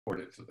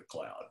Report it to the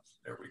cloud.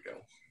 There we go.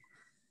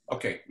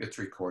 Okay, it's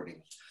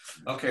recording.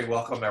 Okay,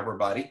 welcome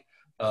everybody.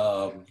 This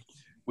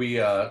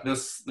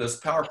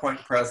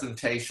PowerPoint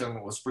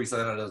presentation was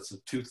presented as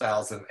a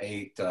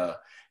 2008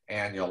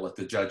 annual at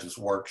the judges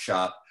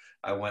workshop.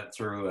 I went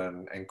through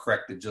and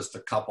corrected just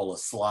a couple of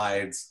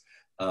slides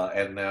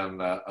and then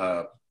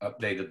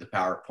updated the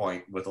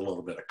PowerPoint with a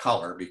little bit of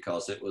color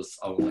because it was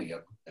only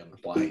in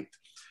white.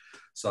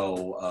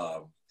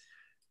 So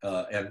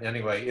and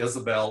anyway,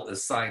 Isabel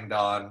is signed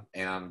on,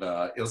 and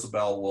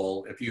Isabel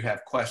will, if you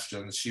have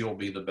questions, she will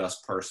be the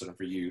best person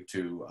for you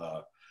to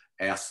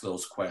ask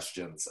those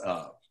questions.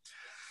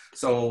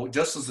 So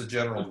just as a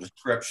general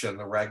description,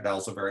 the Ragdoll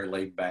is a very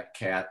laid-back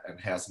cat and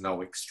has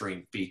no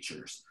extreme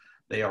features.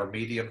 They are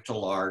medium to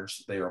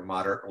large. They are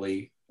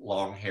moderately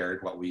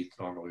long-haired, what we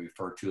normally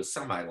refer to as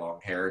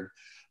semi-long-haired,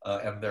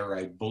 and they're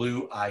a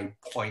blue-eyed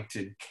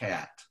pointed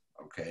cat,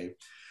 okay?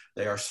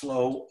 They are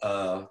slow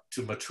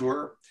to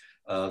mature.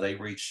 They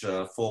reach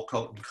full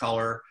coat and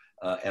color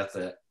at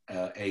the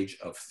age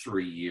of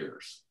 3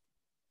 years.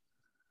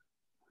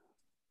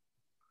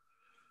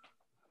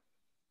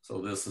 So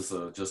this is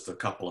just a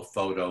couple of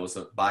photos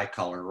of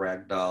bicolor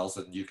ragdolls,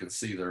 and you can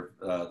see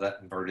that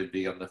inverted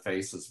V on the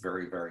face is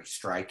very, very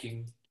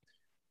striking.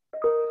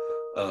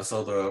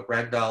 So the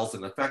ragdoll is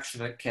an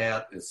affectionate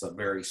cat. It's a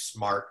very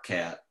smart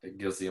cat. It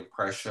gives the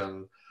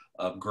impression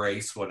of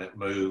grace when it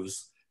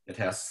moves. It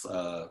has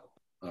the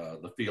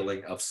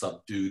feeling of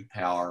subdued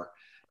power,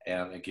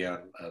 and again,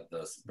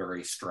 this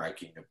very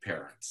striking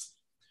appearance.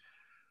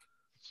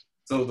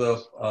 So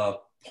the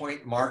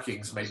point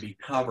markings may be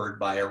covered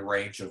by a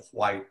range of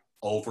white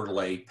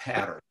overlay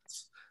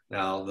patterns.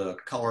 Now, the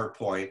color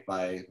point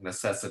by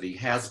necessity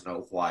has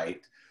no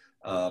white,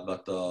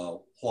 but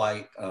the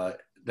white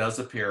does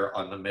appear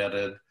on the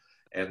mitted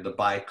and the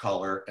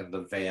bicolor and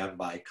the van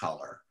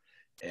bicolor.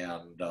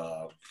 And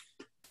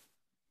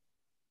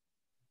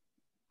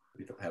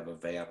we don't have a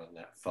van in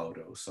that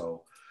photo.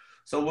 So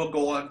we'll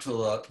go on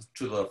to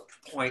the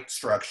point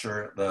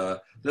structure.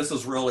 This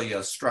is really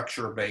a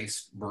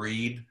structure-based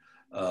breed.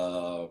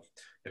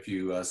 If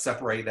you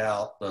separate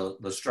out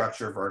the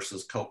structure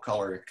versus coat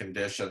color and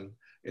condition,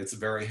 it's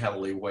very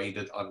heavily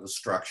weighted on the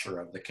structure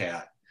of the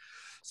cat.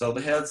 So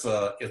the head's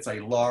it's a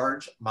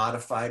large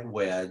modified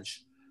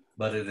wedge,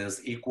 but it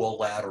is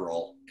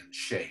equilateral in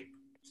shape.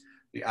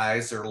 The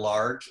eyes are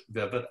large,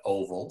 vivid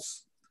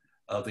ovals.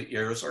 The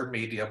ears are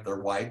medium, they're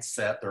wide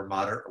set, they're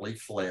moderately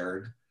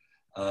flared,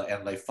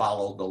 and they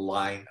follow the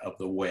line of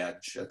the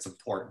wedge. It's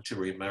important to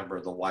remember,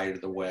 the wider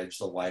the wedge,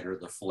 the wider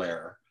the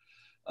flare.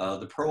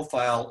 The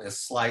profile is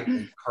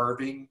slightly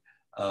curving,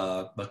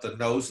 but the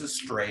nose is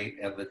straight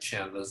and the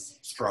chin is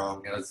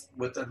strong. As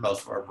within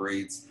most of our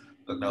breeds,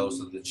 the nose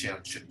and the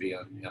chin should be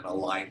in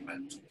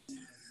alignment.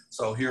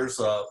 So here's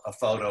a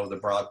photo of the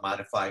broad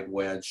modified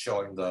wedge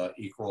showing the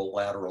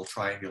equilateral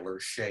triangular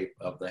shape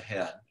of the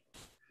head.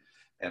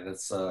 And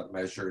it's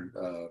measured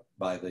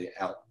by the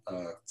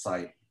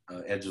outside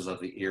edges of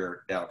the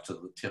ear down to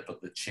the tip of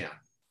the chin.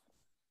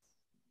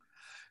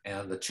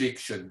 And the cheek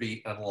should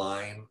be in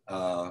line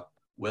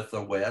with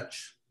the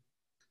wedge.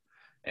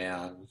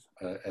 And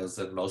as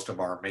in most of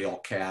our male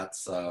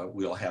cats,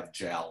 we'll have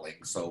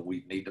jowling. So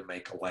we need to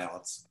make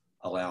allowance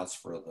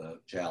for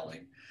the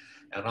jowling.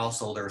 And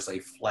also there's a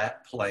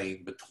flat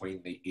plane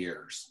between the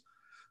ears.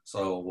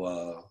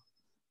 So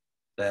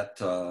that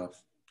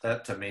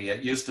to me,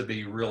 it used to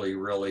be really,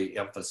 really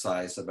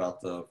emphasized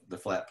about the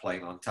flat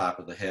plane on top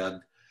of the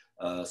head.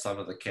 Some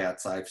of the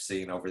cats I've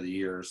seen over the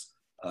years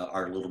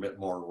are a little bit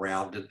more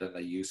rounded than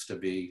they used to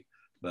be,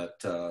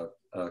 but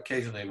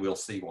occasionally we'll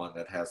see one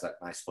that has that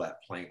nice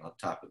flat plane on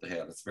top of the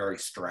head. It's very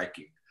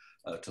striking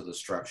to the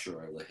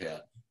structure of the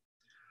head.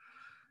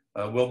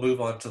 We'll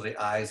move on to the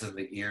eyes and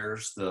the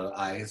ears. The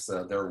eyes,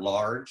 they're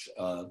large,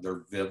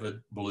 they're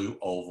vivid blue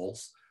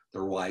ovals.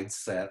 They're wide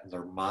set and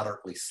they're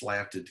moderately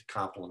slanted to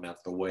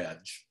complement the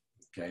wedge,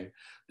 okay?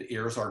 The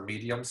ears are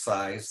medium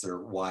sized, they're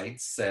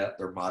wide set,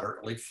 they're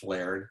moderately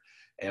flared,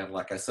 and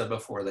like I said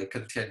before, they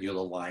continue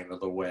the line of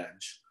the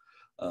wedge.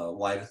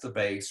 Wide at the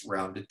base,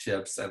 rounded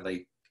tips, and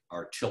they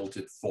are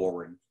tilted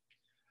forward.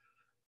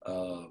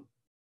 And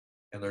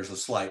there's a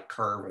slight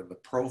curve in the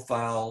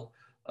profile.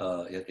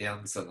 It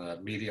ends in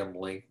a medium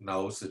length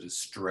nose that is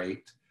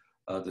straight.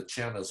 The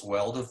chin is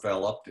well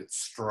developed, it's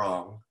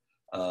strong.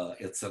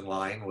 It's in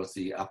line with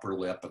the upper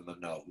lip and the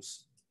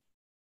nose.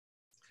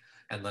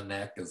 And the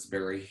neck is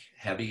very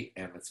heavy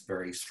and it's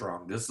very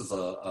strong. This is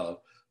a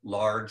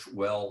large,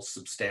 well,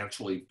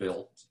 substantially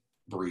built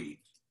breed.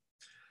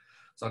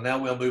 So now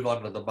we'll move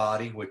on to the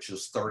body, which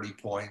is 30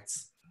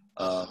 points.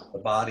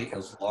 The body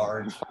is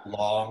large,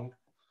 long,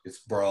 it's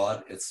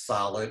broad, it's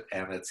solid,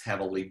 and it's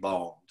heavily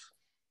boned.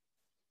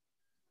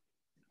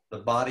 The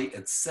body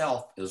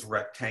itself is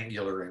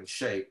rectangular in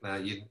shape. Now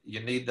you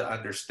need to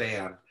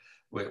understand,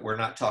 we're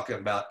not talking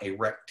about a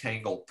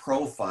rectangle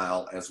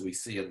profile as we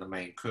see in the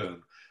Maine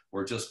Coon.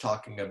 We're just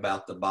talking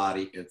about the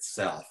body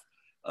itself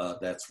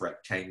that's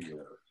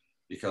rectangular.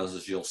 Because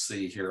as you'll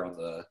see here on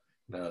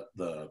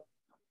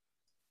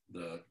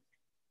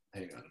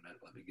hang on a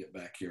minute, let me get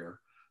back here.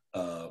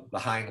 the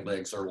hind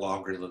legs are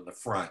longer than the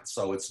front.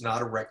 So it's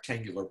not a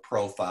rectangular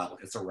profile,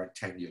 it's a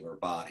rectangular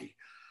body.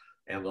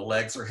 And the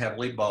legs are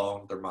heavily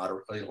boned, they're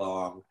moderately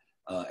long,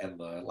 and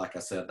like I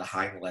said, the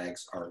hind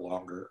legs are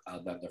longer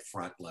than the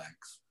front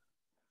legs.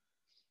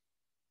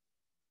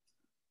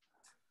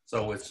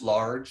 So it's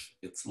large,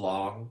 it's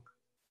long,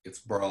 it's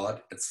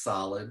broad, it's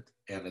solid,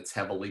 and it's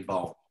heavily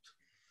boned.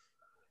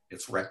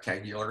 It's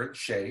rectangular in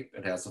shape,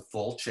 it has a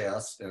full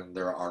chest, and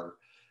there are,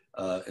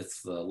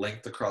 it's the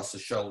length across the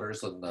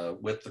shoulders and the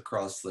width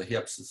across the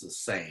hips is the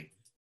same.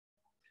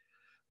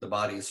 The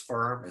body is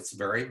firm, it's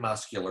very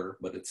muscular,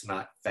 but it's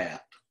not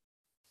fat.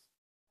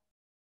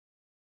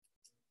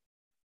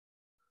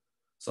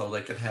 So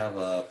they can have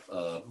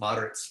a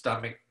moderate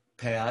stomach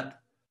pad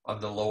on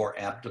the lower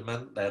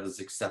abdomen. That is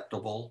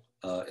acceptable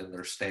in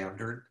their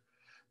standard.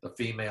 The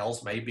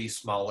females may be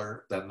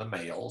smaller than the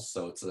males,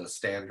 so it's a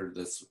standard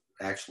that's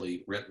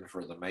actually written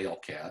for the male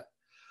cat.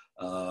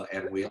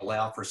 And we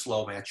allow for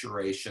slow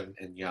maturation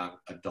in young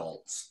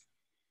adults.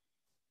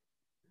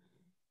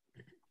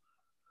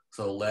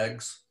 So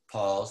legs,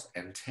 paws,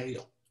 and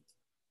tail.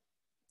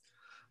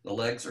 The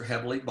legs are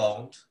heavily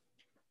boned,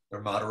 they're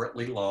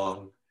moderately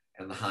long,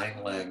 and the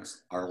hind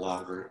legs are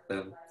longer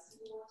than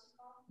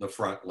the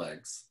front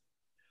legs.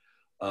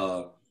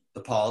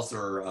 The paws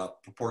are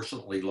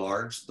proportionately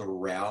large, they're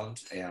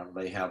round, and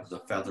they have the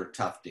feather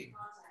tufting.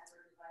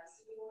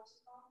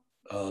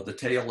 The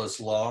tail is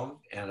long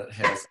and it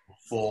has a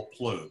full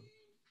plume.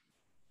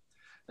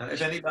 Now,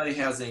 if anybody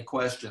has any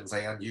questions,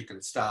 Ann, you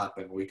can stop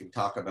and we can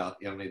talk about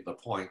any of the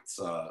points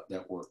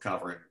that we're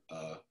covering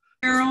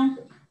Carol?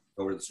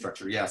 Over the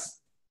structure.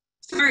 Yes.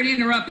 Sorry to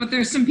interrupt, but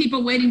there's some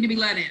people waiting to be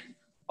let in.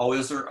 Oh,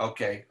 is there?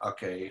 Okay,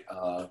 okay.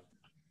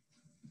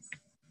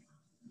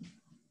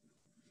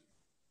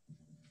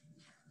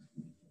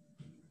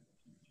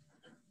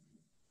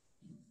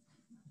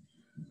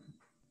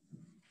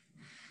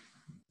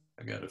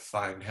 I got to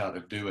find how to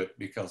do it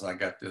because I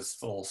got this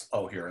full,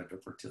 oh, here under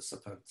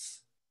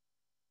participants.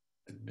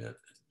 Admit.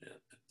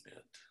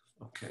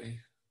 Okay.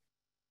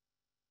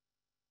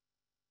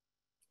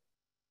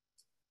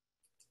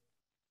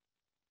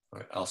 All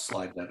right, I'll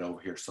slide that over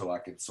here so I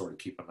can sort of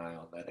keep an eye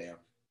on that, Ann.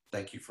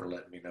 Thank you for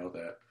letting me know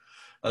that.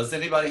 Does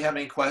anybody have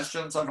any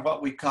questions on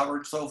what we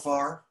covered so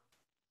far?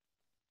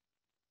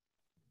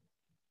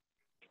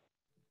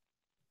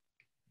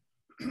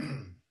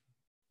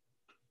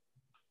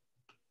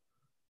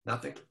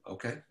 Nothing?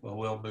 Okay, well,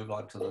 we'll move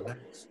on to the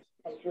next.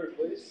 Come through,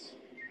 please.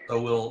 So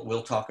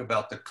we'll talk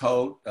about the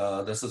coat.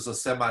 This is a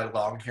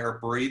semi-long hair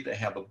breed. They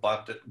have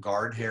abundant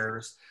guard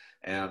hairs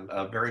and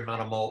a very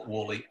minimal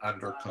woolly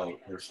undercoat.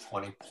 There's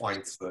 20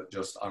 points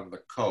just on the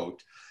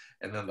coat.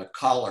 And then the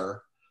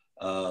collar,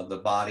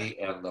 the body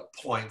and the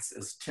points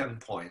is 10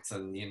 points.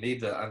 And you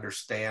need to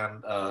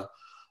understand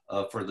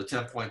for the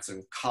 10 points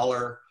in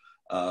color,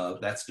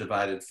 that's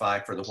divided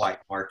 5 for the white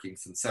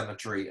markings and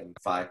symmetry and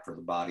 5 for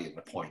the body and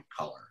the point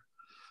color.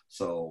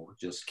 So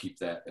just keep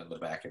that in the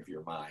back of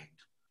your mind.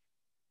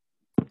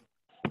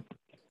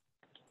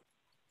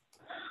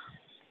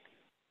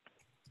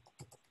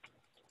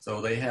 So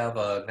they have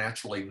a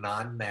naturally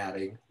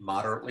non-matting,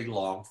 moderately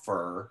long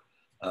fur.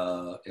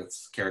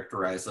 It's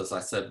characterized, as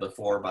I said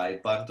before, by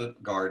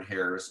abundant guard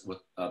hairs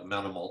with a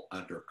minimal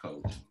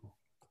undercoat.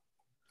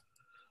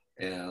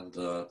 And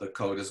the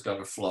coat is going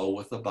to flow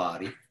with the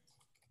body.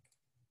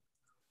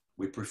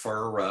 We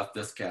prefer a ruff.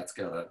 This cat's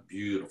got a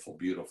beautiful,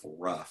 beautiful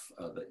ruff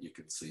that you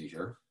can see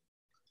here.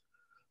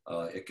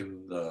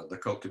 The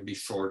coat can be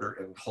shorter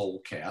in whole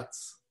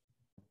cats.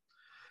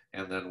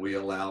 And then we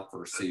allow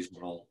for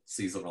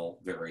seasonal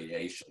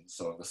variation.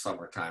 So in the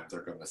summertime,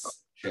 they're going to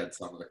shed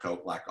some of the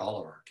coat like all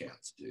of our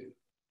cats do.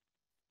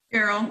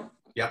 Carol?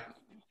 Yep.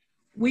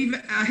 We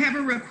have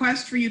a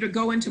request for you to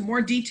go into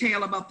more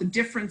detail about the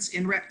difference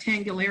in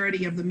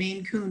rectangularity of the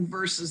Maine Coon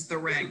versus the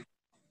Rag.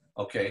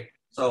 Okay.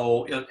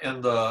 So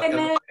in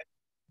the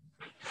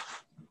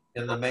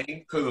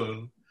Maine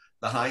Coon,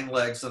 the hind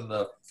legs and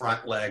the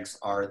front legs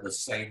are the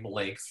same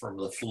length from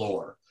the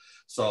floor.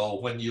 So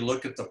when you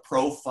look at the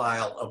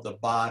profile of the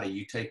body,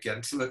 you take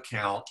into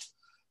account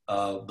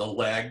the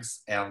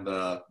legs and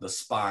the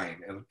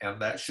spine, and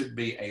that should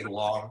be a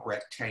long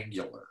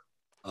rectangular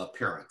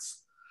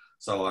appearance.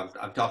 So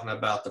I'm talking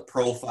about the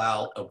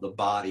profile of the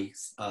body,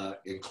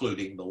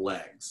 including the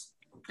legs,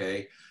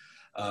 okay?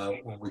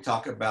 When we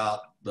talk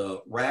about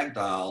the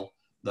Ragdoll,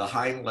 the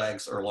hind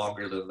legs are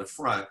longer than the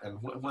front. And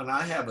when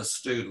I have a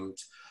student,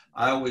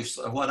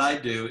 what I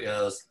do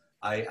is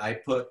I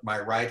put my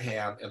right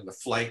hand in the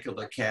flank of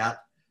the cat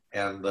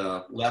and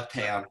the left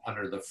hand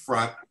under the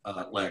front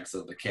legs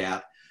of the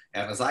cat.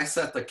 And as I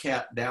set the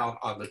cat down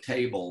on the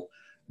table,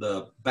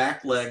 the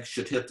back legs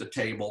should hit the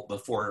table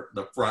before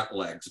the front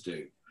legs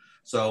do.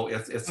 So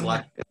it's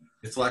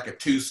like a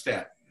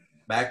two-step.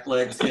 Back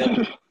legs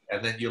hit,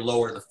 and then you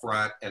lower the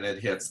front and it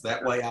hits.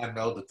 That way I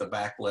know that the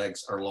back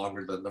legs are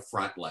longer than the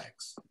front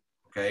legs,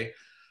 okay?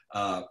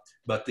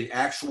 But the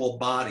actual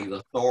body,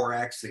 the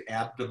thorax, the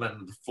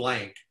abdomen, the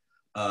flank,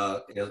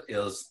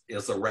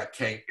 is a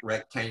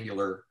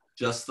rectangular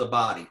just the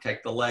body.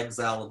 Take the legs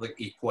out of the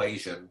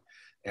equation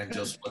and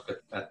just look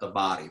at the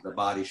body. The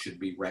body should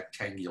be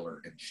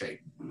rectangular in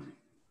shape.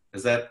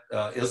 Is that,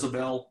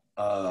 Isabel,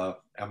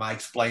 am I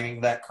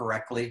explaining that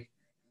correctly?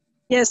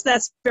 Yes,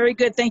 that's very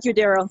good. Thank you,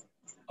 Daryl.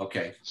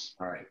 Okay,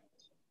 all right.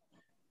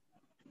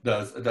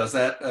 Does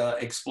that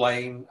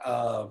explain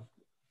for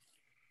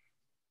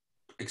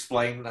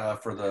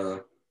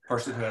the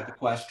person who had the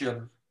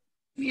question?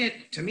 Yeah,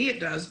 to me it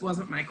does.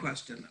 Wasn't my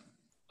question.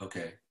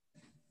 Okay.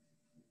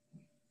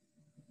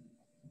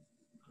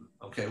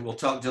 Okay, we'll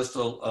talk just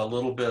a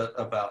little bit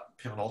about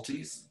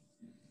penalties.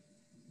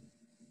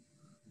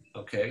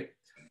 Okay,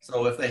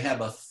 so if they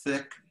have a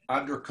thick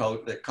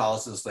undercoat that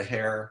causes the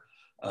hair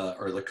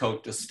or the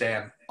coat to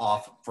stand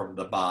off from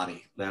the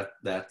body,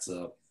 that's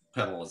a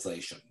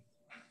penalization.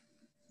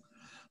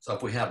 So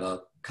if we have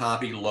a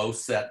cobby low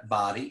set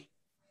body,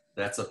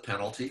 that's a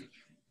penalty.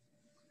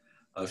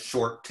 A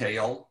short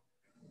tail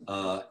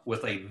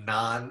with a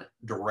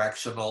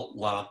non-directional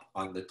lump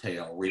on the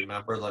tail.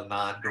 Remember, the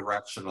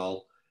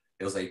non-directional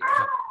is a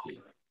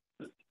penalty.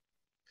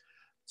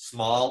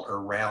 Small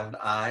or round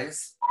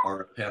eyes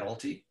are a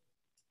penalty.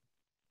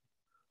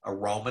 A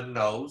Roman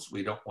nose,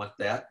 we don't want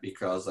that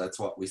because that's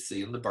what we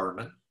see in the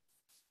Burman.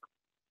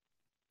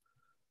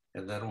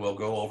 And then we'll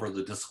go over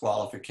the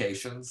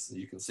disqualifications.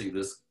 You can see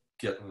this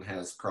kitten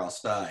has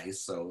crossed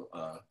eyes, so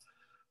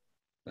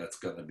that's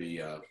going to be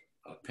a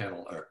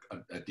penalty or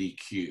a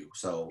DQ.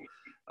 So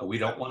we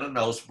don't want a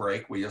nose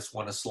break. We just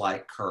want a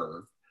slight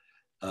curve.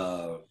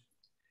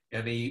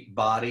 Any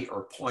body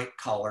or point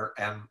color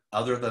and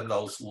other than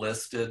those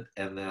listed,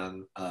 and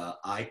then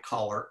eye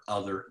color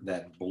other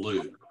than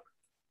blue.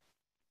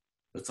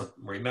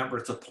 Remember,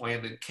 it's a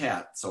pointed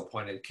cat, so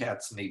pointed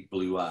cats need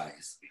blue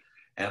eyes.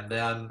 And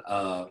then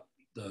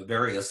the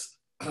various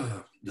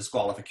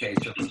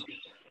disqualifications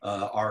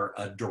are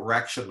a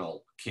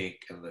directional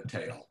kink in the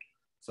tail.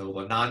 So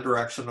a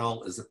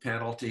non-directional is a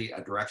penalty,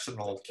 a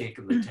directional kink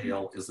in the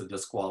tail is a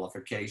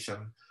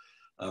disqualification.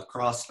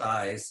 Crossed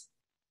eyes,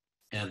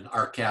 and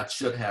our cats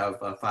should have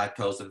 5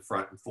 toes in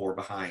front and 4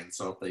 behind.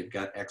 So if they've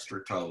got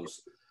extra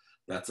toes,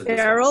 that's a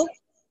Daryl?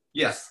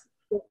 Yes.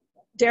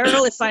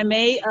 Daryl, if I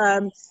may,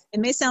 it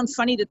may sound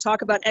funny to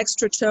talk about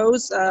extra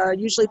toes.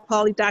 Usually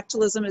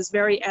polydactylism is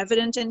very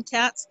evident in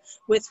cats.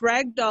 With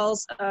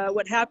ragdolls,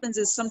 what happens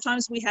is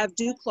sometimes we have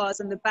dew claws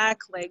in the back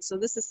leg. So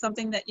this is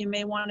something that you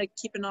may want to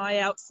keep an eye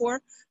out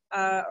for.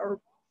 Or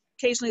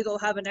occasionally they'll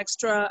have an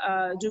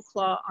extra dew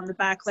claw on the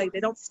back leg. They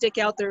don't stick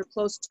out there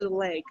close to the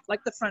leg,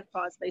 like the front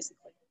paws,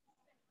 basically.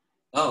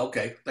 Oh,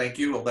 okay. Thank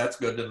you. Well, that's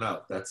good to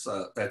know.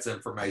 That's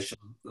information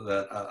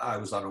that I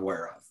was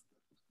unaware of.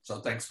 So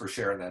thanks for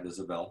sharing that,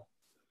 Isabel.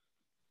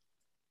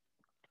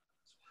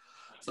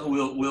 So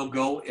we'll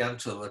go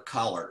into the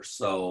color.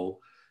 So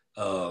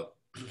now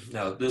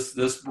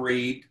this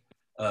breed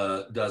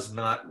does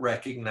not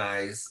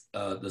recognize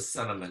the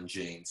cinnamon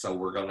gene. So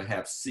we're going to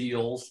have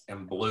seals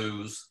and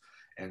blues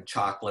and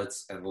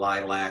chocolates and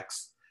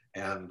lilacs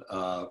and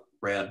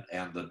red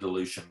and the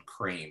dilution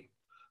cream.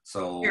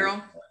 So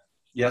Carol?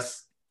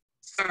 Yes.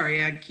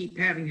 Sorry, I keep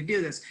having to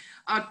do this.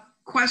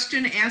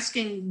 Question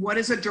asking, what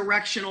is a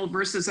directional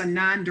versus a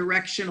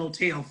non-directional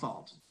tail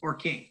fault or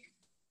kink?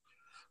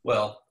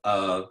 Well,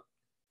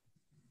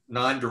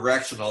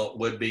 non-directional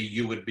would be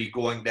you would be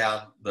going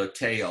down the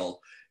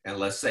tail, and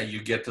let's say you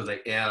get to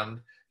the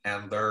end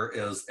and there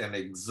is an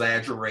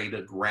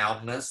exaggerated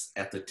roundness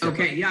at the tip.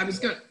 Okay, yeah, I was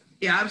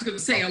gonna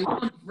say a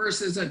lump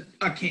versus a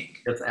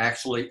kink. It's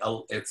actually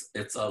it's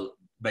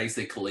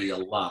basically a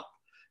lump.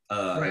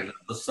 Right.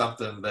 It's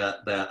something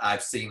that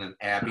I've seen in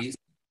Abby's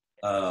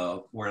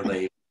where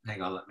they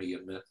hang on. Let me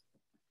admit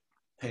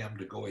Pam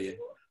to go in.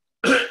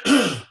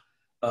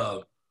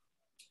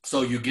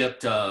 So you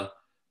get as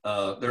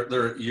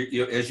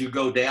you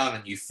go down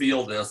and you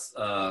feel this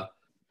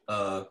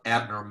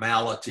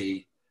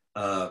abnormality,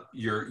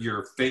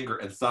 your finger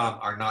and thumb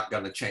are not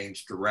going to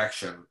change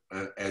direction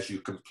as you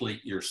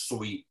complete your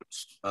sweep,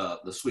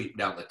 the sweep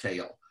down the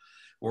tail.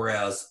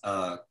 Whereas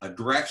a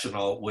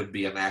directional would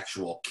be an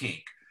actual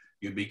kink.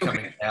 You'd be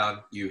coming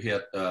down, you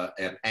hit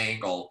an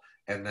angle,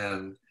 and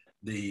then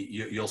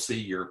you'll see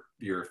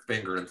your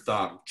finger and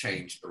thumb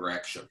change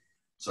direction.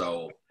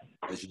 So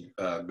as you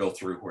go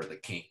through where the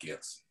kink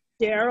is.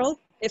 Daryl,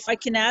 if I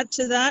can add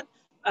to that,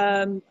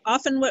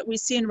 often what we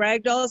see in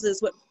ragdolls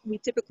is what we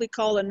typically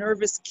call a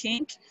nervous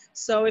kink.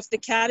 So if the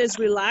cat is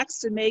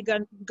relaxed, it may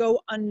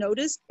go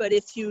unnoticed, but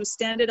if you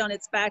stand it on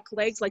its back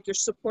legs, like you're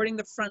supporting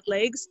the front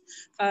legs,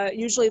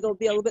 usually there'll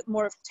be a little bit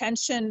more of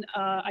tension,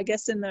 I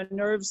guess, in the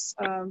nerves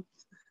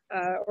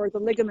or the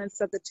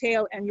ligaments of the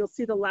tail, and you'll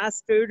see the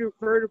last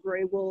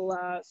vertebrae will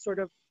sort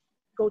of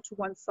go to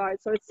one side.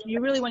 So it's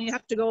when you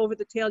have to go over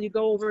the tail, you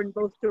go over in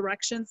both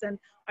directions, and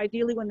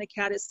ideally when the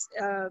cat is,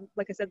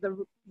 like I said,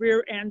 the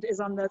rear end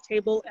is on the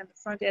table and the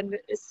front end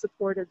is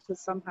supported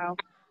somehow.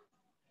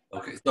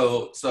 Okay,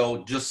 so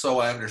just so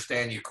I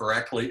understand you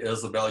correctly,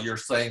 Isabel, you're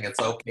saying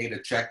it's okay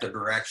to check the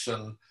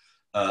direction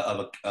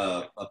of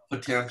a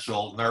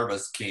potential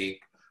nervous kink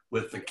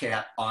with the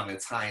cat on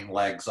its hind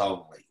legs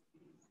only.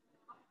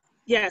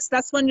 Yes,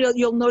 that's when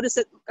you'll notice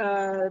it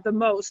the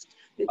most,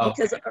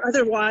 because Okay.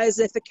 otherwise,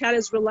 if the cat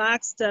is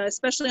relaxed,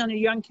 especially on a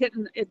young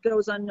kitten, it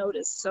goes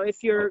unnoticed. So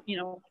if you're,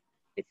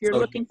 if you're So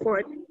looking for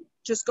it,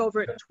 just go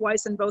over it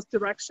twice in both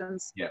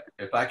directions. yeah,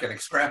 if I can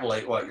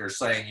extrapolate what you're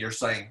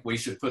saying we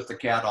should put the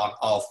cat on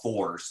all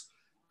fours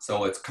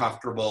so it's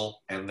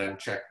comfortable, and then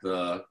check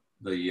the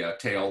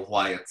tail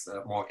why it's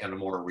more in a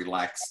more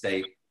relaxed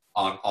state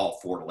on all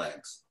four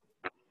legs.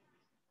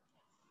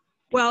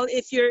 Well,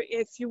 if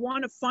you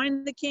want to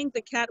find the kink,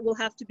 the cat will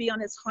have to be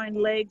on its hind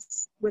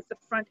legs with the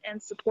front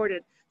end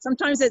supported.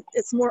 Sometimes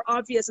it's more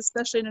obvious,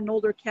 especially in an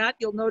older cat.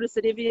 You'll notice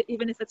it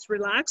even if it's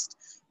relaxed.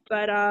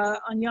 But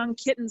on young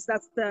kittens,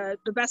 that's the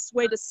best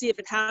way to see if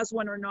it has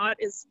one or not,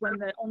 is when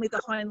only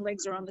the hind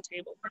legs are on the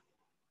table.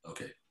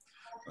 Okay.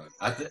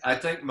 I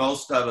think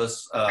most of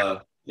us,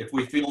 if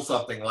we feel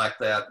something like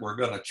that, we're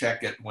going to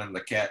check it when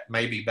the cat,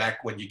 maybe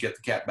back when you get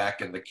the cat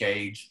back in the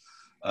cage,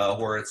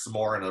 where it's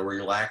more in a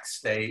relaxed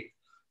state.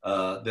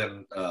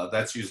 Then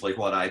that's usually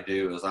what I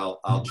do is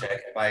I'll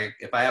check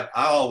I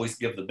always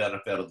give the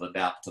benefit of the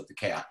doubt to the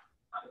cat.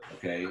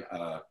 Okay.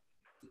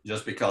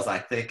 Just because I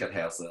think it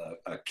has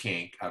a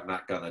kink, I'm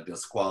not going to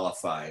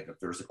disqualify it. If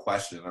there's a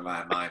question in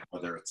my mind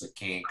whether it's a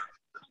kink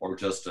or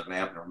just an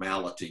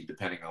abnormality,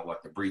 depending on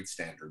what the breed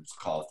standards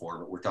call for,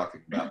 but we're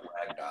talking about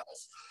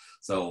ragdolls.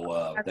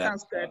 So That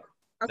sounds good.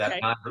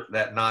 Okay.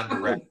 that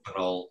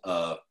non-directional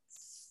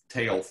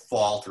tail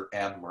fault or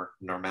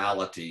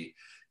abnormality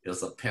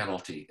is a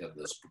penalty in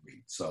this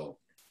breed. So,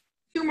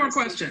 Two more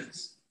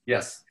questions.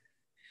 yes.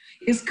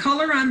 Is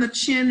color on the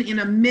chin in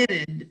a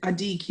mitted a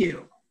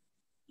DQ?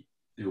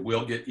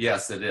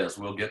 Yes, it is.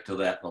 We'll get to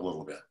that in a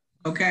little bit.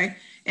 Okay.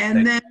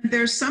 And then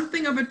there's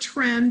something of a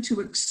trend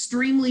to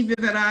extremely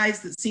vivid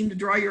eyes that seem to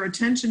draw your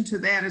attention to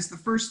that as the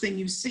first thing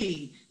you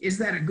see. Is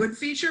that a good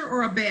feature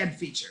or a bad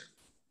feature?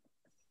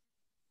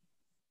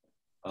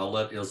 I'll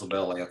let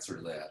Isabel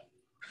answer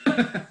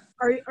that.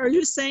 Are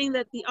you saying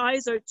that the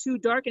eyes are too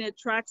dark and it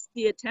attracts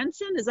the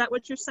attention? Is that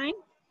what you're saying?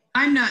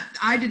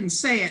 I didn't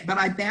say it, but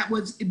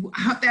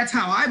that's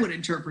how I would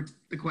interpret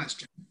the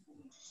question.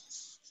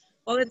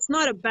 Well, it's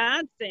not a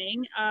bad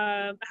thing.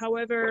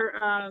 However,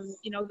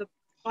 the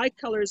eye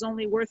color is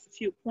only worth a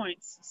few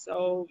points.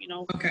 So,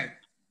 Okay.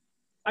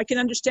 I can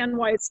understand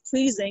why it's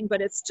pleasing, but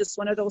it's just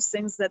one of those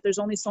things that there's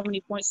only so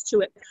many points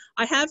to it.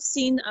 I have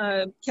seen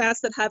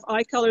cats that have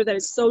eye color that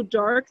is so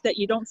dark that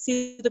you don't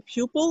see the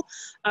pupil.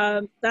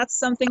 That's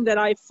something that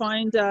I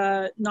find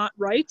not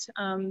right.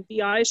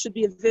 The eye should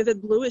be a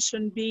vivid blue. It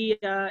shouldn't be,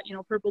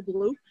 purple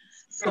blue.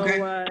 So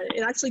Okay.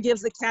 it actually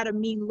gives the cat a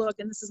mean look,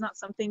 and this is not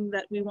something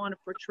that we want to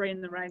portray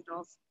in the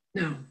ragdolls.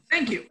 No,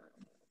 thank you.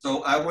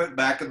 So I went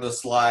back in the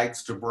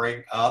slides to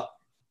bring up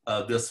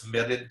this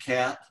mitted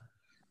cat.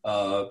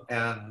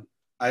 And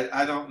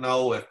I don't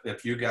know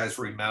if you guys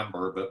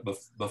remember, but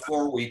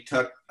before we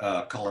took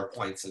color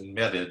points in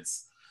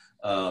mitteds,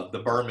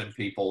 the Berman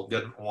people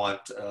didn't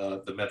want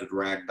the mitted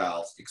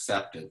ragdolls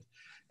accepted.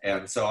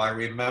 And so I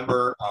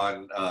remember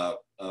on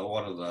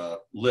one of the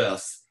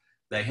lists,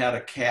 they had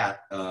a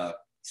cat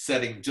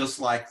sitting just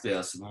like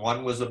this, and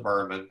one was a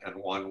Berman and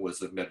one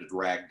was a mitted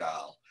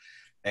ragdoll.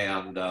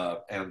 And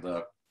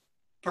the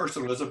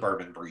person was a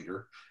Berman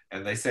breeder.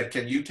 And they said,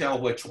 can you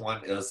tell which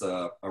one is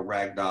a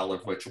ragdoll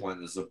and which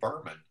one is a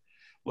Berman?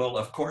 Well,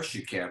 of course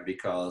you can,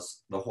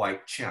 because the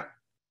white chin.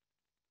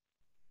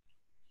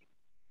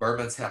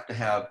 Bermans have to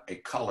have a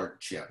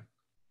colored chin.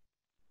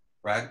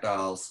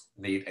 Ragdolls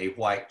need a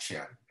white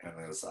chin. And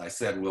as I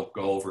said, we'll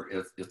go over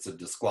it. It's a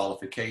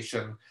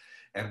disqualification.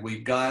 And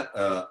we've got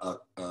a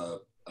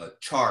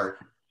chart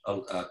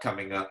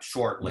coming up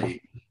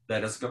shortly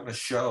that is going to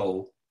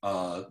show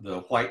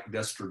the white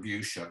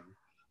distribution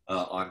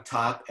on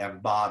top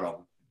and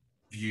bottom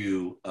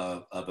view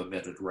of a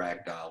mitted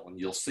ragdoll. And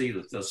you'll see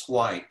that this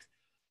white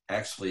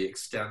actually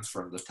extends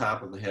from the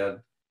top of the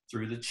head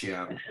through the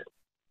chin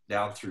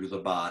down through the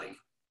body.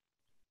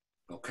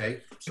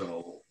 Okay,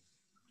 so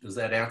does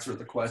that answer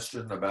the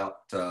question about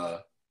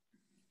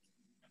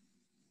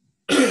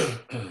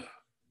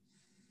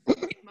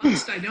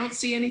I don't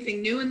see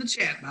anything new in the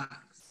chat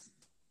box.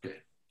 Okay.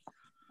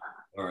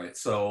 All right,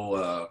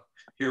 so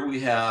here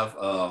we have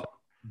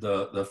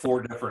the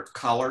four different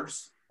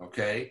colors.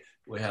 Okay,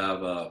 we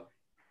have a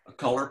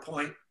color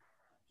point,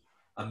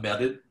 a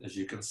mitted, as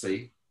you can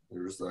see.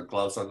 There's the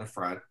gloves on the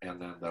front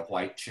and then the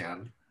white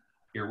chin.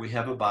 Here we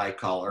have a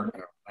bicolor,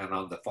 and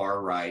on the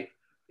far right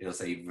is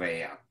a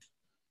van.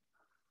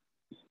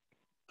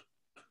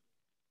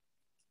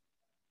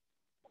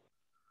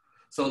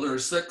 So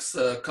there's 6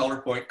 color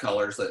point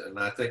colors, and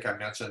I think I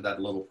mentioned that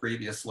a little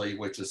previously,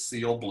 which is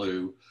seal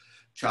blue,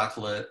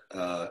 chocolate,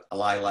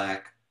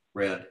 lilac,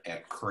 red, and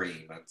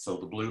cream. And so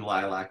the blue,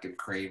 lilac, and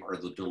cream are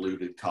the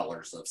diluted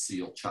colors of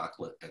seal,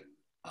 chocolate, and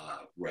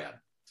red.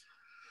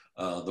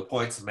 The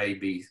points may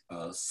be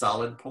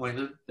solid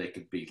pointed, they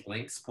could be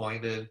lynx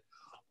pointed,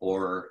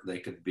 or they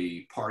could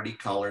be party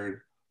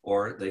colored,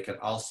 or they can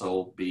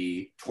also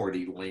be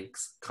torty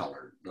lynx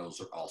colored. Those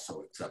are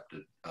also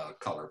accepted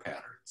color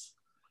patterns.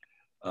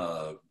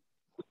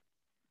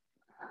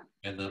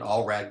 And then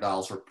all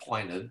ragdolls are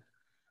pointed,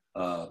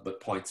 but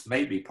points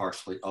may be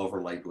partially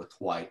overlaid with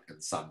white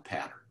in some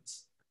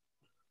patterns.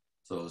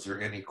 So is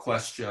there any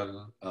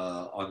question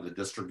on the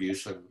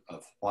distribution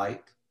of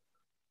white?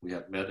 We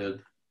have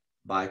mitted,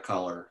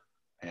 bicolor,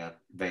 and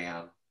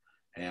van.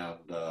 And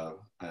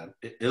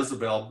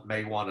Isabel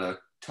may want to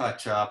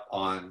touch up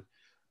on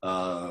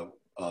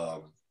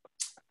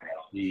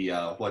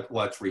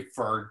what's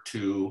referred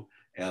to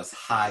as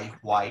high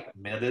white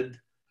mitted,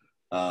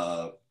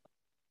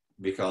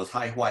 because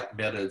high white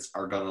mitteds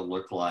are going to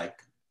look like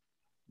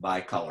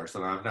bicolors,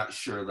 and I'm not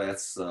sure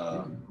that's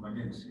a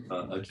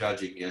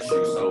judging issue.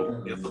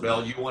 So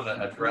Isabel, you want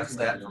to address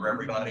that for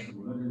everybody?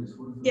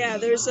 Yeah,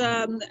 there's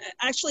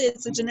actually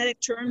it's a genetic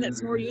term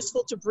that's more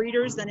useful to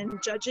breeders than in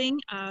judging.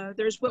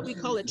 There's what we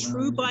call a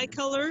true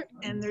bicolor,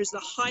 and there's the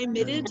high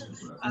mitted.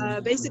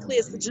 Basically,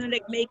 it's the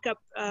genetic makeup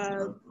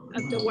of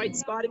the white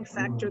spotting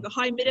factor. The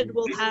high mitted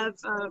will have.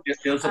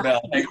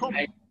 Isabel,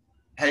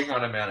 hang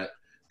on a minute.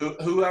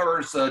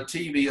 Whoever's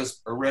TV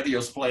or radio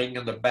is playing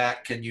in the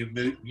back, can you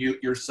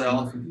mute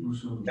yourself?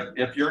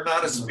 If you're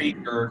not a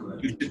speaker,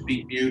 you should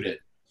be muted.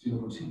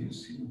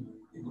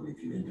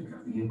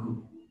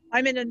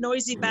 I'm in a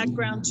noisy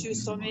background too,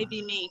 so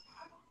maybe me.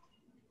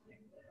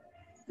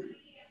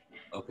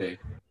 Okay.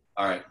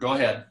 All right. Go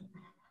ahead.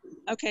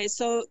 Okay,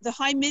 so the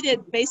high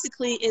mitted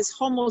basically is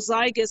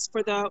homozygous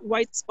for the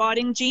white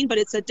spotting gene, but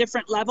it's a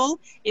different level.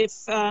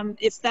 If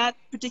that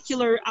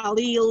particular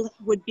allele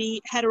would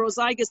be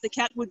heterozygous, the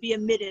cat would be a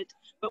mitted.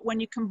 But when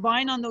you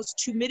combine on those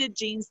two mitted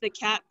genes, the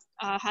cat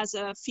has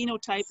a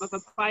phenotype of a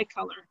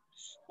bicolor.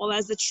 Well,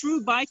 as the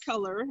true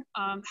bicolor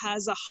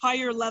has a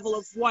higher level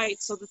of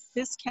white, so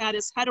this cat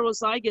is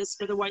heterozygous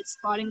for the white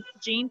spotting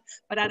gene,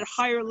 but at a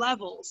higher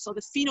level. So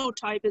the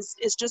phenotype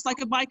is just like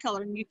a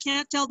bicolor, and you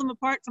can't tell them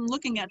apart from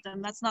looking at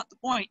them. That's not the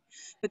point,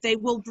 but they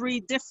will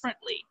breed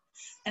differently.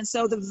 And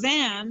so the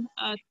van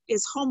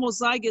is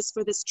homozygous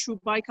for this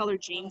true bicolor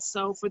gene,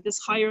 so for this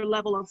higher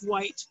level of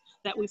white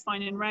that we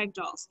find in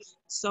ragdolls.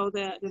 So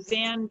the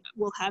van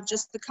will have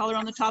just the color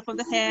on the top of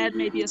the head,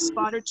 maybe a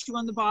spot or two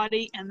on the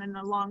body, and then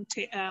along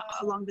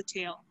the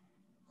tail.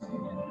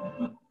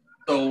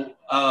 So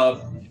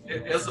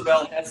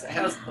Isabel,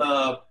 has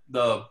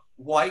the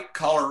white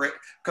color,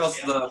 because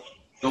the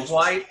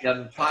white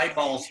and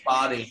piebald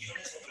spotting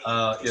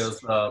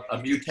is a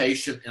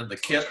mutation in the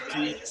KIT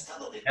gene.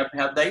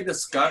 Have they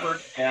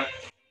discovered that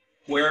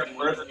where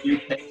the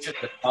mutation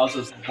that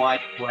causes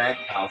white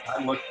ragdolls?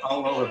 I looked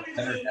all over the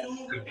internet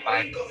and couldn't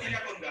find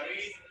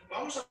it.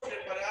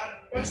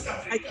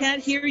 I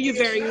can't hear you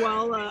very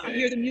well. I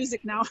hear the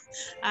music now.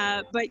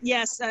 But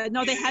yes,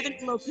 no, they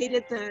haven't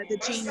located the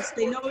genes.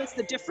 They know it's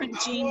the different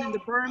gene in the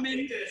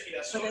Burman,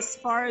 but as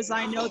far as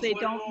I know, they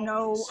don't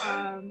know,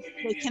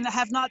 they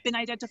have not been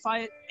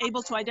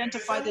able to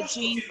identify the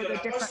gene for the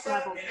different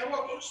levels.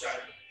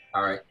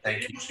 All right,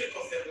 thank you.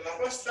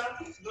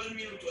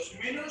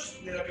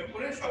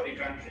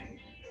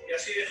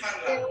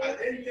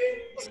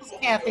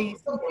 Kathy,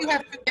 since you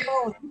have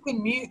control, you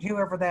can mute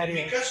whoever that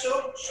is.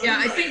 Yeah,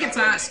 I think it's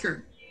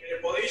Oscar.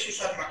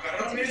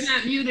 He's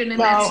not muted in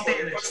that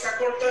Spanish.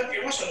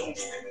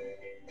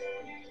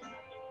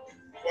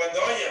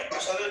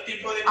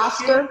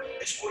 Oscar,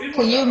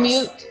 can you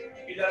mute?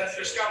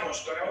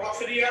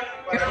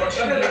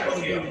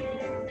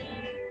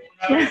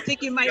 I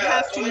think you might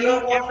have to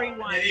mute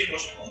everyone.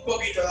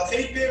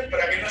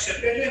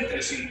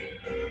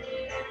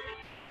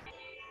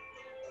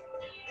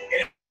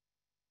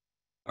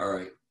 All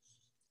right.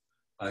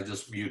 I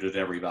just muted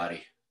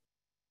everybody.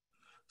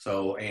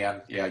 So,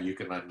 Anne, yeah, you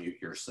can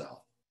unmute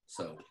yourself.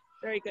 So,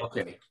 very good.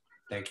 Okay,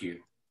 thank you.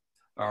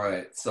 All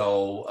right,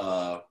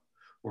 so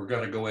we're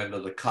going to go into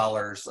the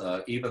colors.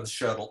 Even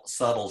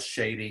subtle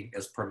shading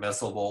is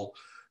permissible,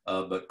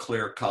 but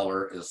clear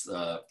color is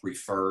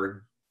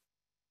preferred.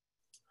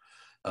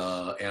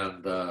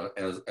 And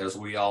as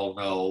we all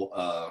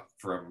know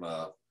from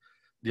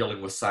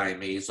dealing with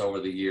Siamese over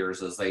the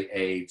years, as they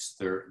age,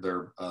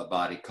 their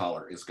body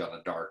color is going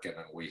to darken,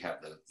 and we have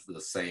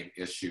the same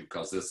issue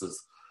because this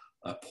is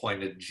a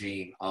pointed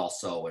gene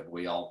also, and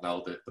we all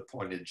know that the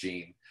pointed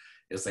gene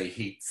is a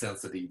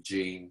heat-sensitive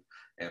gene,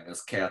 and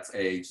as cats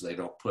age, they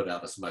don't put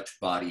out as much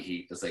body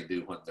heat as they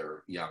do when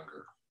they're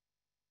younger.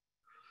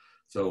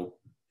 So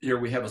here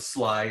we have a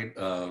slide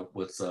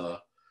with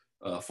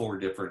 4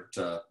 different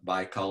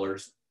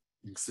bicolors.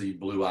 You can see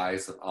blue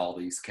eyes in all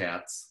these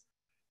cats.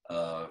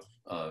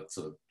 It's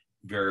a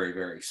very,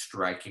 very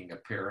striking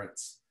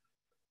appearance.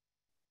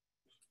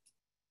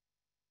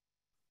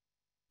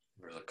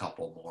 There's a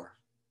couple more.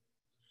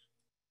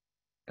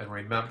 And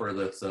remember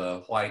that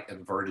the white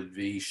inverted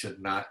V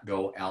should not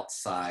go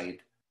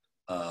outside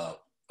of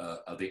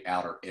the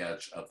outer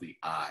edge of the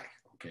eye.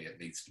 Okay, it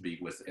needs to be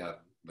within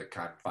the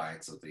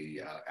confines of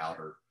the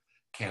outer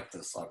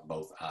canthus on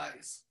both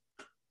eyes.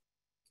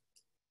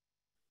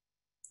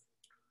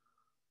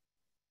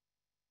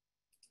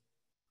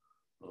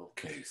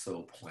 Okay,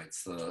 so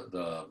points,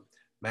 the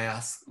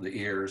mask, the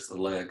ears, the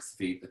legs, the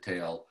feet, the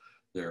tail,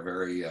 they're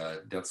very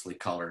densely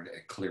colored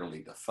and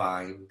clearly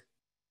defined.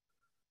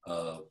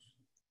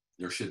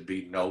 there should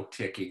be no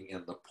ticking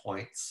in the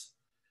points.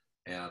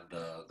 And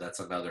that's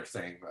another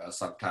thing.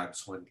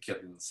 Sometimes when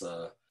kittens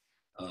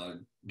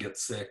get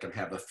sick and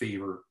have a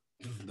fever,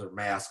 their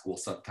mask will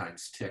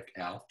sometimes tick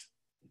out.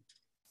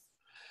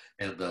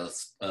 And the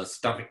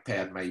stomach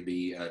pad may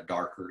be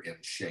darker in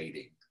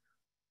shading.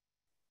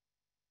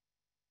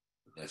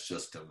 And that's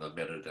just in the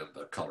mitted and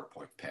the color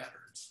point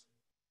patterns.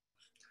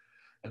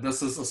 And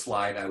this is a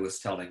slide I was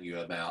telling you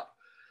about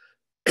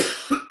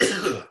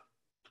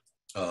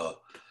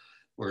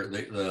where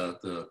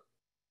the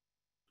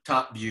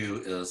top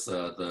view is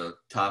the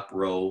top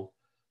row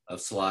of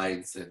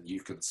slides, and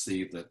you can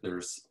see that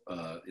there's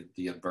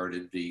the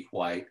inverted V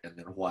white and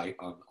then white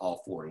on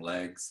all four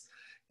legs.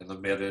 In the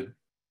mitted,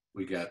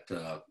 we got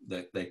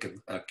that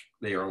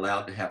they are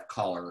allowed to have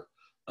color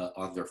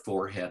on their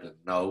forehead and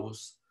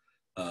nose.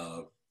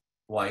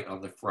 White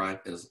on the front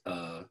is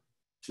to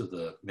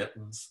the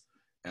mittens,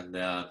 and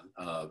then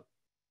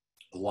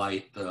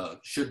white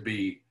should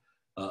be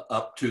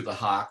up to the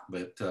hock,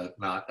 but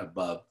not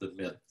above the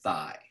mid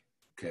thigh.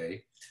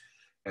 Okay,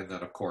 and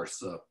then of course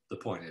the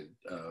pointed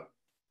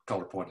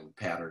color pointed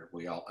pattern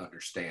we all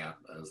understand,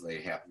 as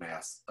they have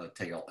mask,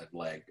 tail, and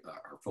leg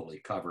are fully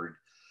covered,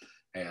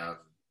 and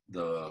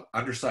the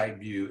underside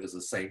view is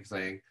the same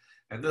thing.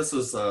 And this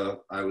is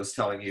I was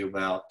telling you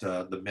about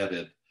the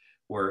mitted,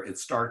 where it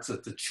starts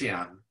at the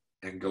chin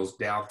and goes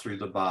down through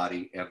the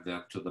body and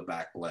then to the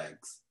back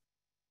legs.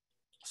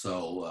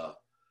 So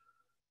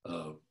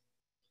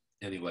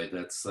anyway,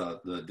 that's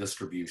the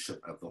distribution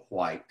of the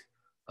white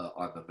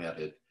on the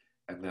mitted,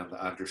 and then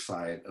the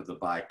underside of the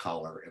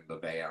bicolor and the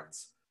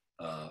bands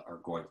are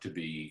going to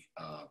be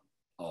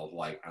all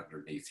white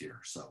underneath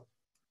here. So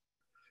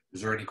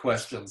is there any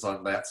questions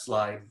on that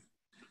slide?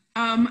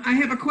 I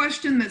have a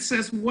question that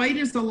says white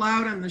is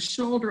allowed on the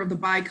shoulder of the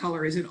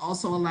bicolor. Is it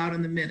also allowed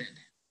on the mitted?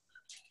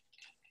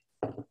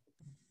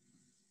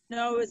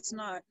 No, it's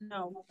not.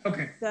 No.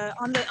 Okay.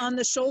 On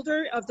the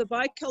shoulder of the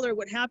bicolor,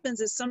 what happens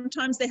is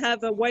sometimes they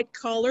have a white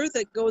collar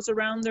that goes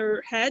around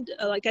their head,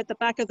 like at the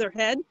back of their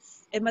head.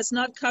 It must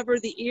not cover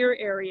the ear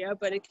area,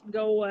 but it can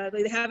go.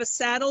 They have a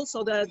saddle,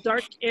 so the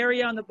dark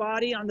area on the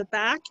body on the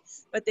back,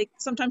 but they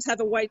sometimes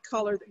have a white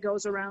collar that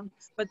goes around.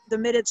 But the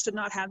mitted should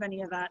not have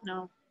any of that.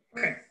 No.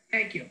 Okay.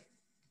 Thank you.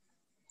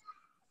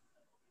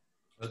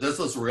 But this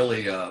is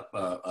really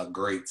a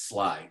great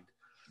slide,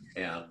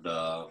 and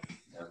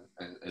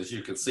as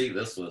you can see,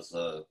 this was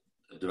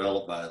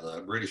developed by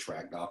the British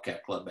Ragdoll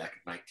Cat Club back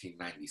in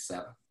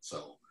 1997.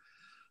 So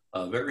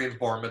very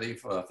informative,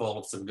 full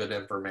of some good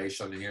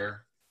information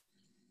here.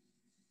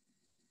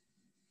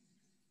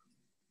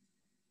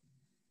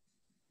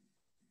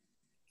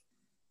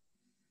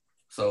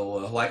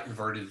 So white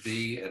inverted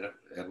V,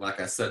 and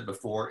like I said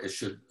before, it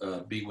should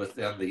be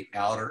within the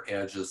outer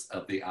edges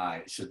of the eye.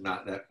 It should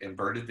not, that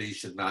inverted V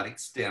should not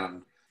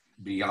extend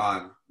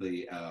beyond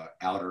the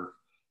outer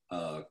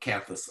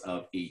canthus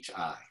of each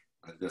eye.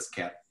 And this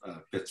cat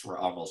fits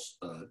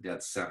almost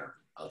dead center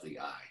of the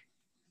eye.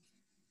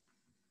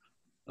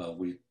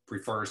 We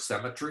prefer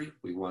symmetry.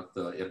 We want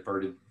the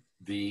inverted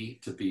V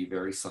to be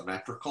very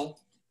symmetrical.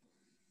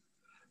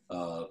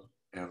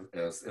 And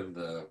as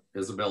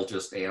Isabel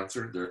just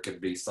answered, there can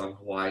be some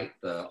white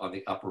on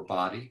the upper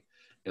body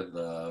in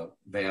the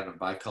band and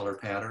bicolor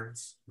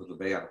patterns. But the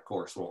band, of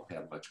course, won't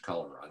have much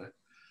color on it.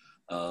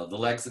 The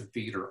legs and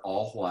feet are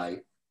all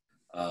white,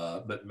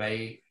 but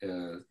may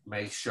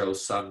show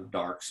some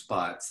dark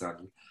spots.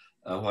 And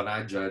when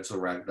I judge the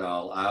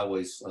Ragdoll, I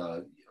always,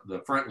 the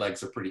front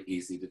legs are pretty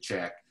easy to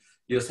check.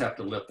 You just have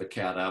to lift the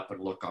cat up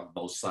and look on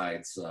both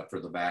sides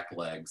for the back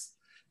legs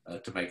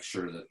to make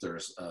sure that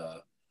there's,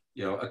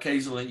 you know,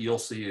 occasionally you'll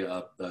see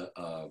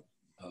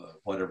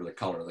whatever the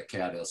color of the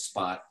cat is,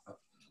 spot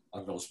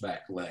on those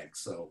back legs.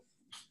 So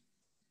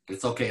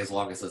it's okay as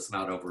long as it's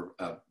not over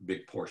a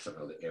big portion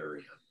of the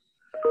area.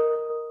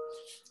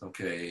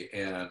 Okay,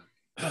 and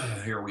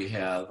here we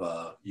have,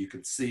 you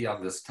can see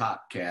on this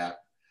top cat,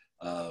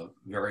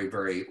 very,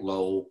 very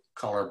low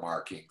color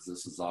markings.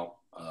 This is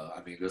all,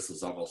 I mean, this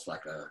is almost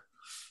like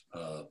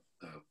a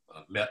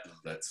mitten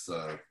that's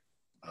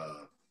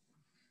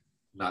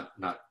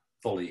not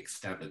fully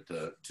extended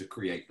to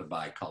create the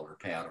bicolor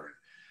pattern,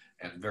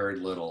 and very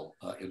little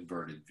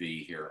inverted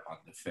V here on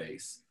the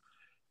face.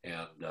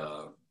 And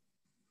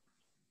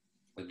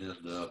then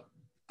the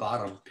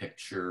bottom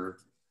picture,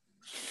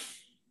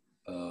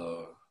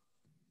 the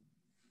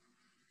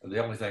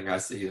only thing I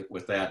see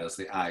with that is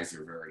the eyes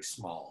are very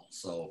small.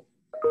 So,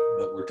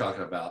 but we're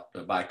talking about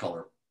the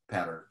bicolor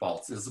pattern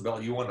faults.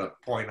 Isabel, you want to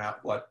point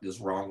out what is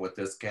wrong with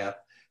this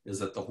cat?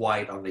 Is it the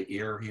white on the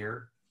ear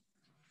here?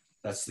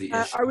 That's the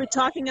issue. Are we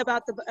talking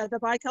about the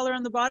bicolor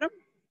on the bottom?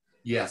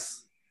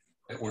 Yes.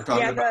 We're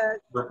talking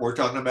we're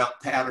talking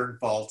about pattern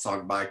faults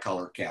on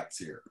bicolor cats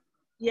here.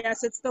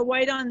 Yes, it's the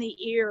white on the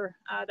ear.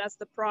 That's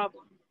the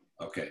problem.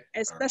 Okay.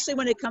 Especially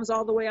when it comes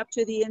all the way up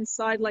to the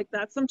inside like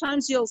that.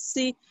 Sometimes you'll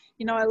see,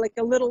 you know, like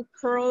a little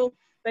curl,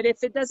 but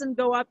if it doesn't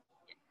go up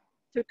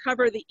to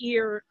cover the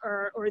ear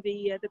or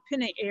the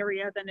pinnae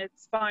area, then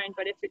it's fine.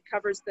 But if it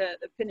covers the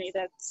pinnae,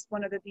 that's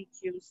one of the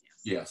DQs.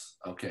 Yes. Yes.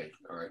 Okay.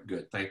 All right.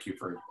 Good. Thank you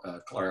for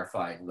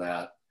clarifying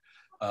that.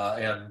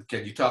 And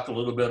can you talk a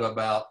little bit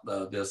about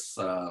this?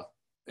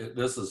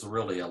 This is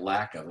really a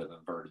lack of an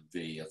inverted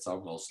V. It's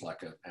almost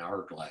like an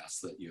hourglass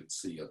that you'd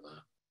see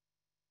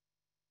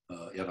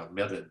in a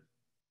mitted.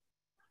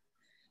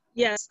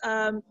 Yes,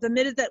 the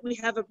mitted that we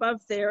have above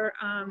there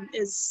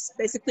is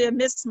basically a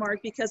mismark,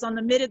 because on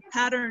the mitted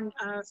pattern,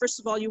 first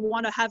of all, you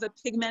want to have a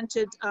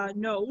pigmented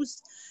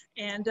nose,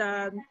 and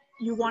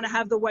you want to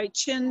have the white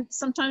chin.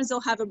 Sometimes they'll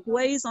have a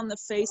glaze on the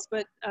face,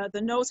 but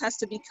the nose has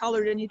to be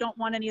colored, and you don't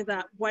want any of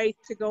that white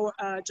to go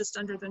just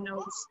under the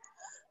nose.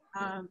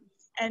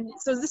 And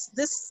so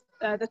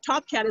the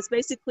top cat is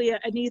basically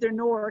an either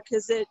nor,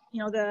 because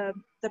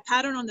the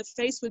pattern on the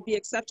face would be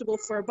acceptable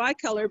for a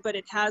bicolor, but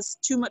it has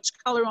too much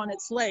color on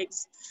its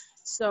legs.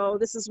 So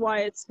this is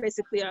why it's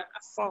basically a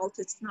fault.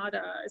 It's not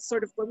it's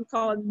sort of what we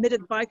call a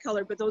mitted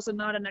bicolor, but those are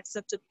not an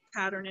accepted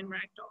pattern in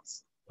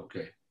ragdolls.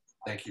 Okay,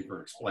 thank you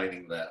for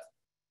explaining that.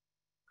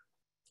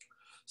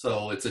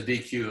 So it's a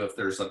DQ if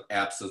there's an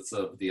absence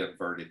of the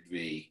inverted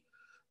V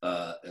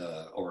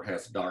or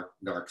has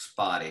dark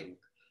spotting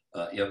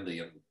in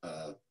the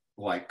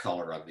white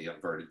color on the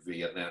inverted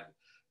V. And then,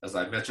 as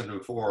I mentioned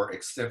before,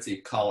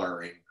 extensive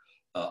coloring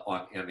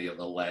on any of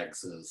the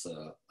legs is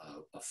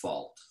a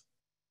fault.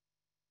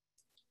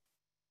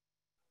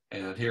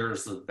 And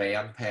here's the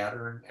band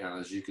pattern. And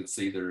as you can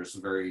see, there's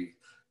very,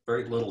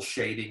 very little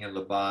shading in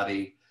the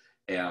body.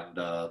 And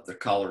the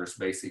color is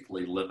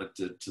basically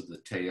limited to the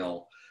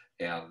tail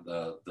and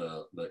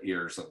the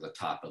ears and the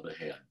top of the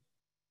head.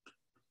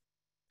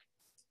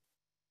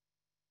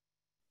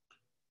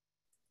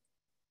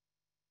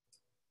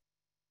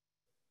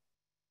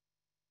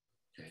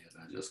 Okay,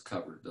 and I just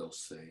covered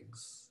those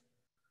things.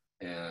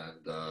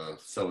 And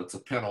so it's a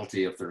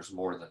penalty if there's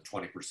more than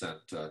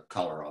 20%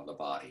 color on the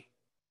body.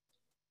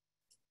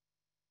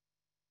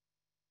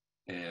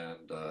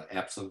 And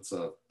absence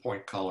of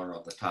point color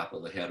on the top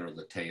of the head or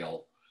the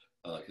tail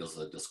is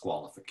a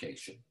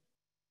disqualification.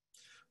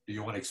 Do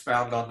you want to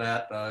expound on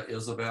that,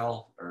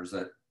 Isabel, or is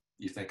that,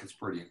 you think it's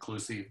pretty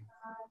inclusive?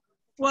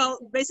 Well,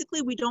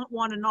 basically, we don't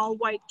want an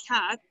all-white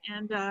cat,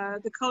 and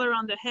the color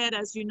on the head,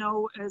 as you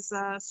know, is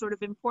sort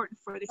of important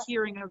for the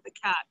hearing of the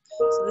cat.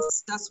 So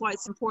that's why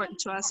it's important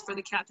to us for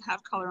the cat to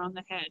have color on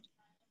the head.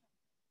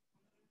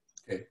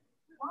 Okay.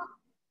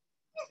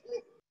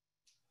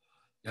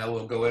 Now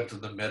we'll go into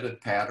the mitted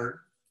pattern,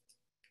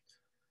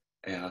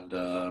 and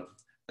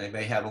they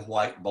may have a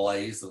white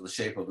blaze in the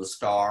shape of a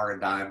star, a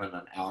diamond,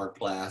 an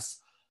hourglass,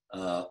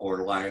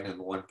 or line in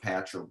one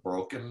patch or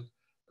broken.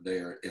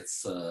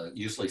 It's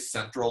usually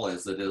central,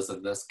 as it is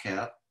in this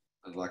cat.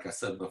 And like I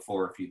said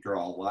before, if you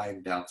draw a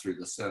line down through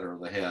the center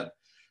of the head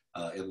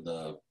in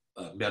the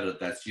mitted,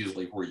 that's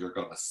usually where you're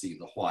going to see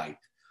the white.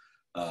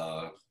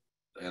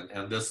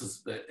 And this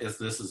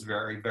is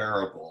very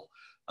variable.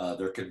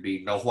 There can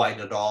be no white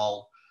at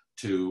all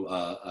to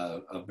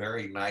a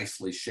very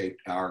nicely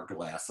shaped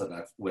hourglass that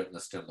I've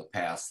witnessed in the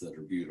past that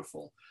are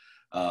beautiful.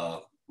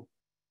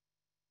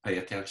 Pay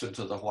attention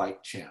to the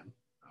white chin,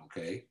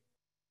 okay?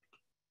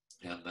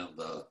 And then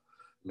the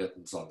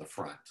mittens on the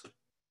front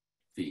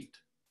feet.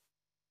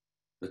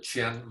 The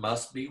chin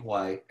must be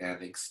white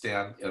and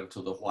extend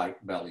into the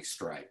white belly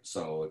stripe.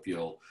 So if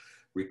you'll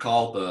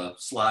recall the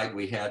slide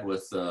we had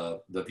with the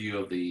view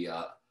of the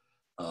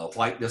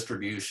white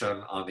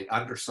distribution on the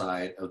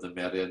underside of the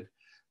mitted,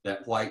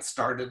 that white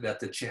started at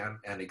the chin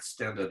and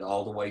extended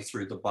all the way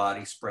through the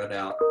body, spread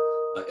out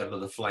into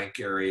the flank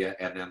area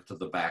and into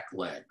the back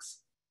legs.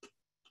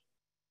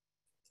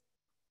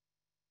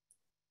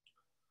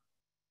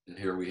 And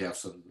here we have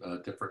some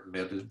different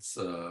mitteds.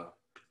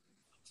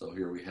 So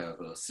here we have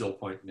a seal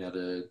point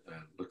mitted,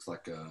 and looks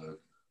like a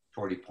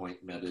 40 point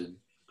mitted.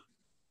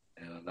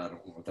 And I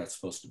don't know if that's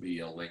supposed to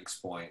be a lynx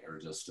point or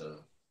just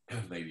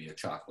maybe a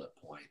chocolate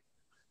point.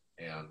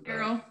 And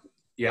Carol?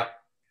 Yeah.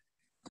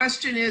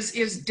 Question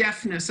is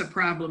deafness a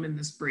problem in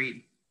this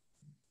breed?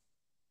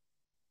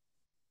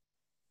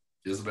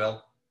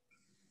 Isabel?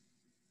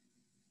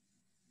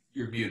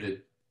 You're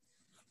muted.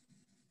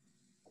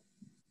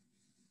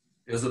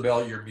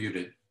 Isabel, you're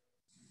muted.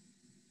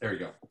 There you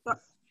go.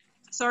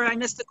 Sorry, I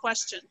missed the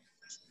question.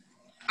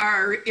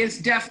 Is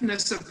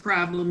deafness a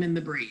problem in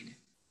the breed?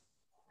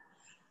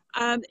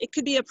 It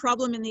could be a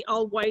problem in the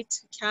all-white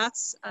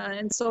cats.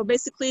 And so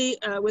basically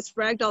with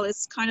Ragdoll,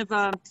 it's kind of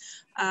a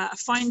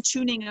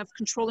fine-tuning of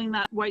controlling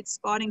that white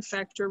spotting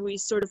factor. We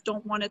sort of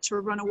don't want it to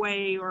run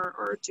away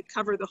or to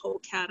cover the whole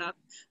cat up.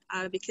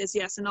 Because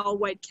yes, in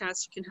all-white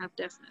cats, you can have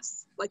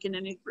deafness, like in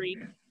any breed.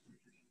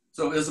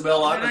 So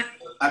Isabel,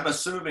 I'm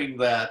assuming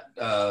that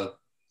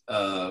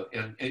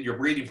in your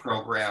breeding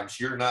programs,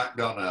 you're not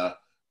gonna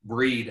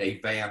breed a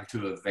van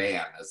to a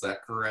van. Is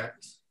that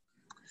correct?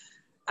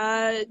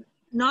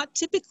 Not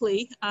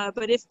typically,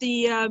 but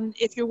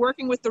if you're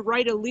working with the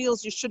right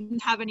alleles, you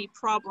shouldn't have any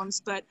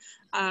problems. But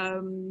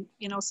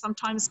you know,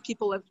 sometimes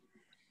people have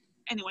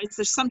anyways,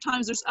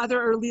 sometimes there's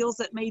other alleles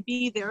that may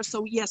be there.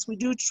 So yes, we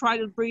do try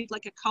to breed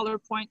like a color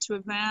point to a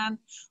van,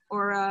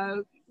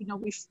 or you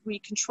know, we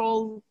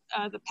control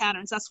the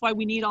patterns. That's why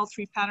we need all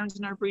 3 patterns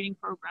in our breeding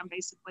program,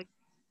 basically.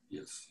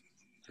 Yes.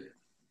 Okay.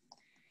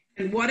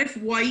 And what if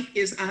white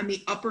is on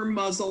the upper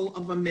muzzle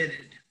of a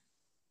mitted?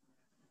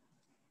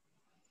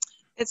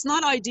 It's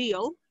not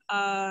ideal.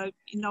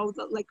 You know,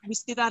 like we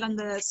see that on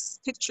this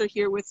picture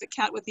here with the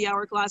cat with the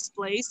hourglass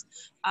blaze,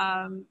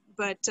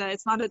 but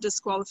it's not a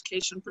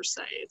disqualification per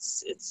se.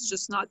 It's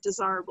just not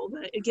desirable.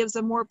 It gives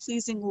a more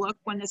pleasing look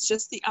when it's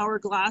just the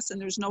hourglass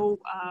and there's no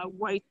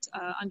white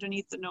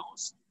underneath the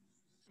nose.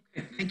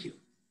 Okay, thank you.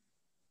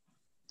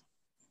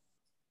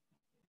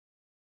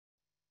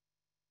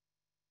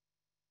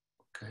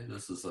 Okay,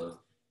 this is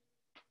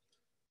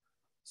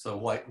so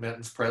white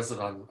mittens present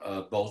on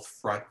both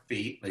front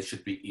feet. They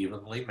should be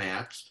evenly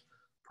matched.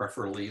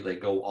 Preferably they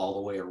go all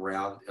the way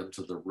around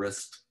into the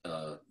wrist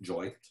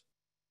joint.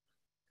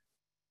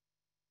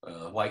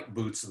 White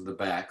boots in the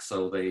back.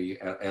 So they,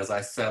 as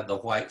I said, the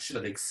white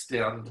should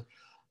extend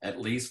at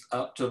least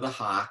up to the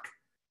hock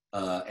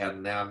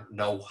and then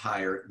no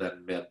higher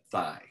than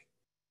mid-thigh.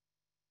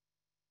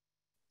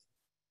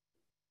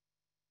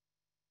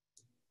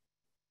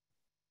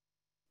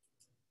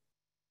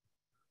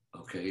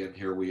 Okay, and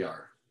here we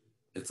are.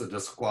 It's a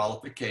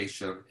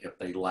disqualification if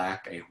they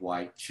lack a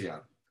white chin.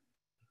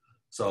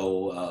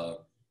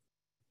 So,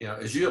 you know,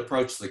 as you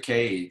approach the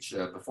cage,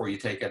 before you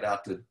take it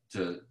out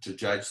to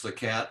judge the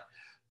cat,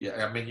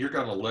 yeah, I mean, you're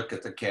going to look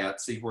at the cat,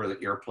 see where the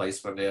ear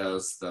placement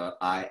is, the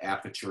eye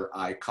aperture,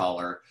 eye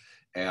color,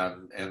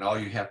 and all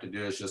you have to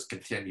do is just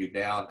continue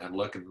down and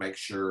look and make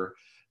sure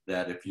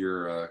that if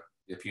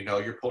you know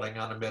you're putting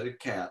on a mitted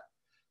cat,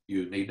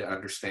 you need to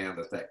understand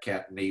that that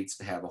cat needs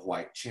to have a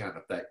white chin.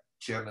 If that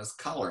chin is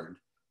colored,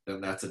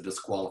 then that's a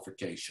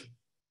disqualification.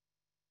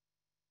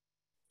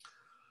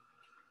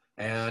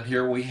 And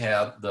here we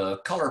have the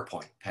color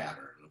point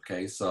pattern.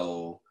 Okay,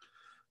 so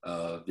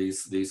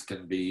these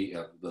can be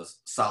the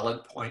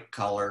solid point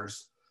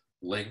colors,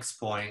 lynx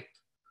point,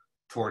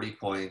 tortie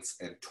points,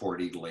 and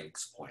tortie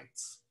lynx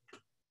points.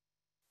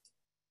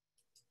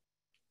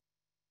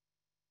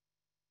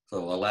 So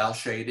allow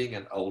shading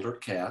in older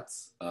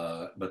cats,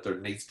 but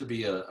there needs to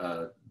be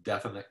a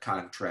definite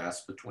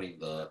contrast between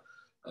the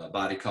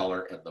body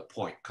color and the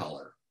point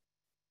color.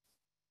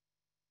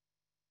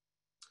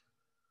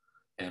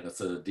 And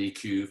it's a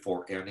DQ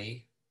for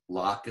any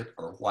locket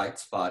or white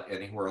spot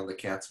anywhere on the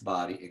cat's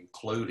body,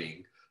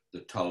 including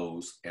the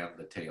toes and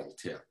the tail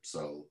tip.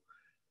 So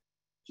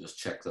just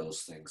check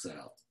those things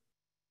out.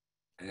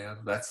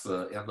 And that's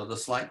the end of the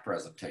slide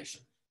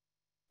presentation.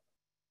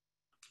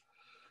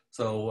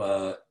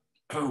 So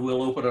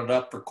we'll open it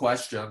up for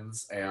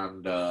questions,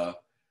 and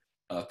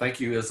thank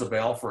you,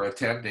 Isabel, for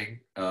attending.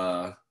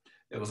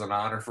 It was an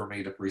honor for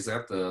me to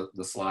present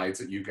the slides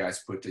that you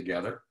guys put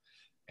together.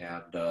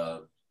 And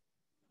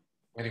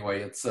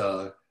anyway, it's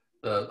I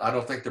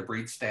don't think the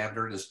breed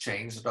standard has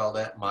changed all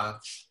that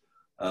much.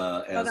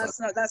 No,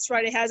 that's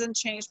right. It hasn't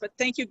changed. But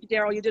thank you,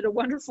 Daryl. You did a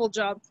wonderful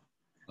job.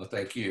 Well,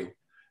 thank you.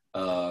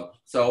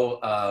 So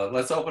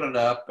let's open it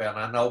up, and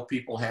I know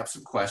people have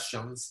some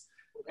questions.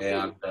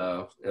 And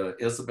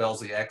Isabel's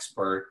the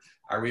expert.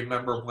 I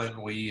remember when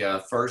we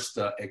first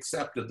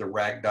accepted the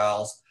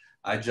Ragdolls,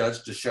 I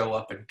judged a show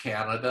up in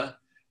Canada,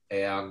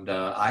 and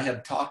I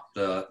had talked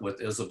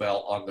with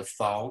Isabel on the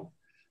phone,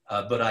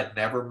 but I'd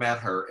never met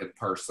her in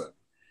person.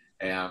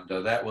 And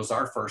that was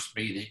our first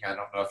meeting. I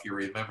don't know if you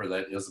remember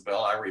that,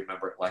 Isabel. I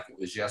remember it like it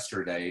was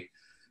yesterday,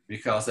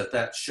 because at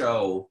that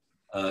show,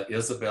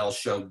 Isabel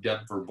showed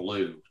Denver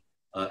Blue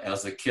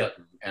as a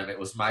kitten, and it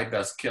was my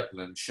best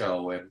kitten in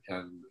show.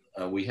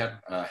 And we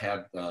hadn't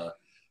had the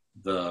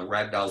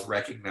Ragdolls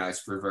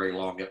recognized for very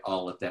long at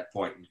all at that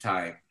point in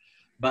time.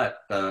 But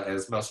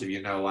as most of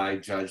you know, I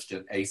judged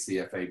in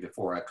ACFA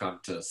before I come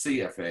to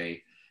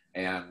CFA,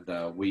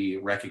 and we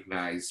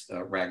recognized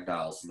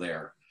Ragdolls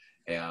there.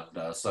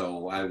 And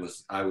so I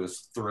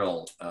was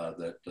thrilled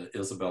that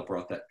Isabel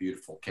brought that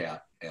beautiful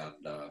cat, and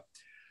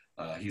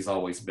he's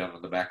always been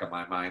in the back of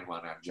my mind when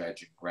I'm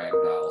judging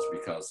Ragdolls,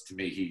 because to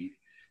me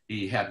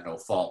he had no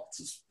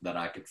faults that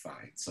I could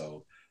find.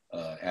 So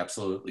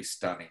absolutely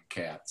stunning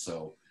cat.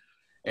 So,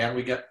 and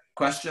we get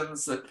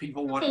questions that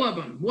people want. Couple of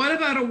them. What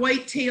about a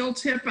white tail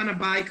tip on a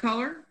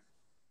bicolor?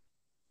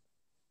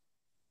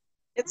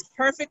 It's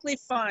perfectly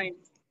fine.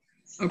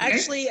 Okay.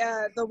 Actually,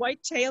 the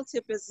white tail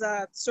tip is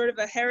sort of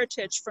a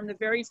heritage from the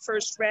very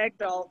first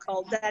Ragdoll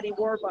called Daddy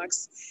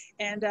Warbucks.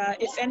 And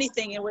if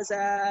anything, it was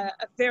a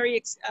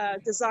very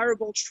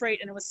desirable trait,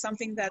 and it was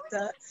something that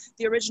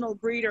the original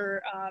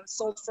breeder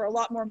sold for a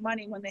lot more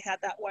money when they had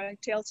that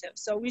white tail tip.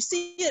 So we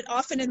see it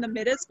often in the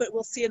middets, but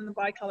we'll see it in the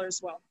bicolor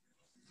as well.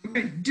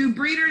 Okay. Do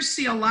breeders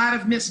see a lot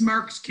of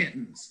mismarked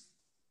kittens?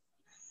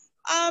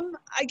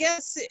 I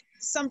guess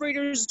some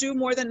breeders do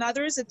more than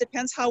others. It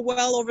depends how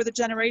well over the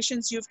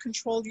generations you've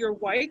controlled your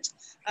white.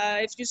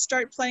 If you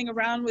start playing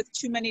around with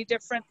too many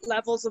different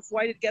levels of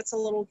white, it gets a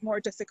little more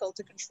difficult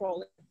to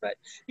control it. But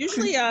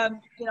usually,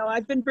 you know,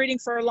 I've been breeding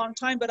for a long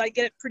time, but I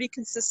get it pretty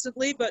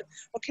consistently. But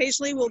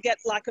occasionally we'll get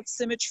lack of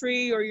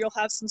symmetry, or you'll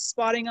have some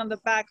spotting on the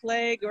back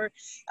leg, or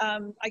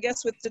I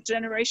guess with the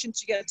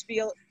generations, you get to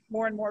be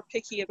more and more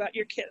picky about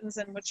your kittens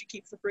and what you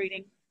keep for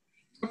breeding.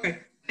 Okay,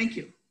 thank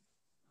you.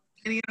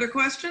 Any other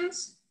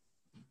questions?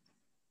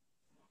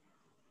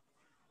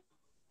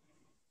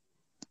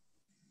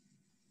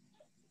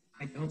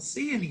 I don't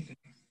see anything.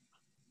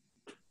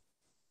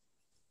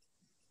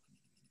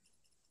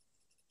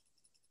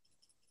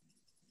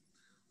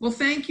 Well,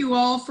 thank you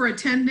all for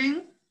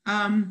attending.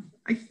 I've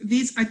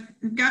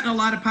gotten a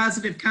lot of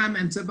positive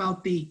comments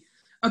about the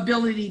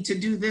ability to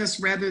do this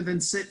rather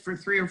than sit for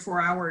 3 or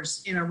 4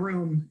 hours in a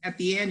room at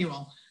the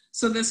annual.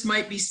 So this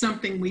might be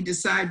something we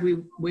decide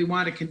we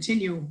want to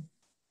continue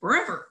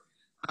forever.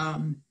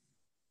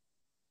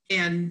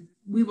 And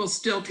we will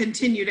still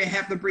continue to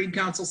have the breed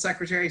council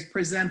secretaries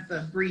present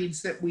the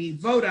breeds that we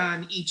vote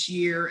on each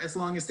year, as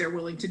long as they're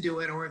willing to do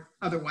it, or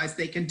otherwise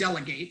they can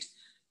delegate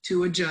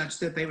to a judge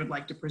that they would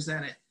like to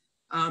present it.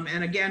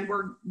 And again,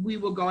 we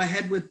will go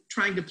ahead with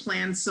trying to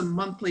plan some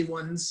monthly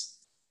ones,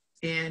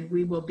 and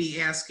we will be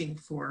asking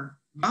for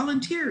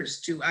volunteers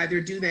to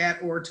either do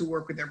that or to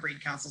work with their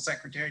breed council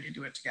secretary to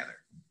do it together.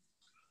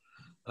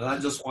 And I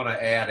just want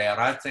to add, Ann,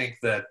 I think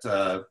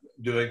that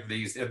doing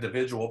these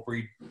individual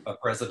breed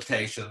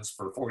presentations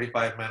for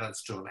 45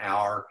 minutes to an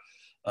hour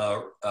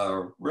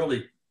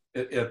really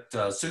it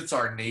suits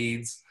our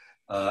needs,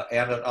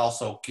 and it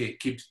also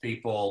keeps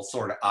people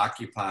sort of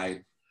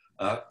occupied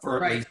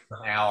for at least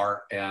an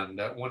hour. And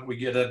when we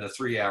get into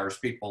 3 hours,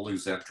 people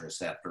lose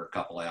interest after a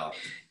couple hours.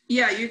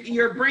 Yeah,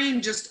 your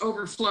brain just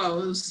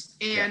overflows,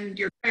 and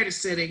you're tired of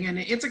sitting, and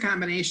it's a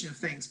combination of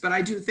things. But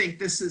I do think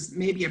this is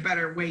maybe a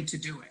better way to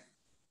do it.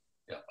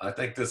 Yeah, I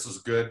think this is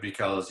good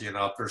because, you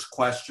know, if there's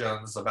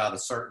questions about a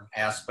certain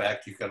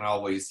aspect, you can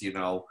always, you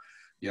know,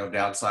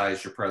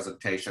 downsize your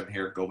presentation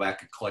here, go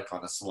back and click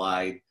on a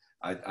slide.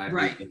 I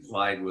knew the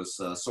slide was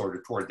sort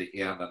of toward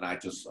the end, and I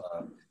just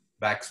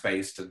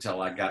backspaced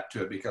until I got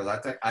to it, because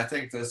I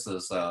think this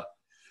is a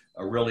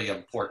really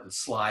important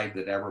slide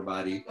that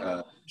everybody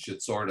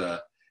should sort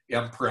of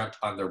imprint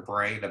on their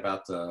brain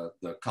about the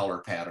color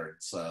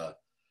patterns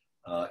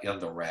in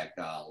the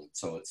Ragdoll.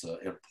 So it's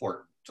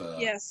important.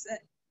 Yes.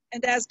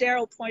 And as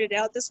Daryl pointed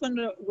out, this one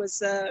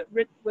was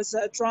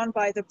drawn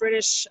by the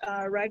British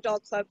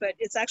Ragdoll Club, but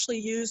it's actually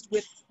used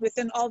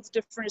within all the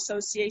different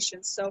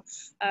associations. So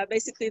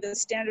basically the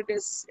standard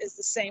is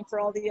the same for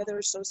all the other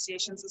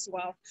associations as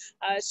well.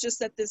 It's just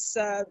that this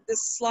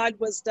slide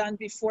was done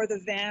before the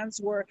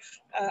vans were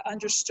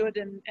understood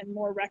and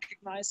more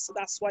recognized. So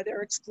that's why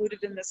they're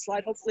excluded in this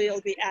slide. Hopefully it'll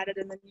be added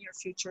in the near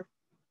future.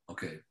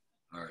 Okay,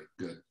 all right,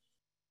 good.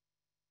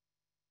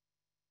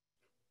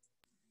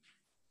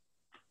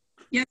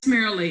 Yes,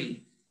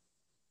 Marilee.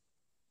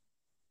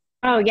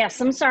 Oh, yes.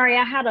 I'm sorry.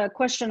 I had a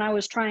question I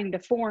was trying to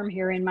form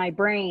here in my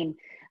brain.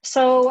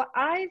 So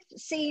I've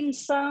seen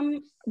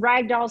some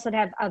ragdolls that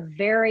have a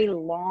very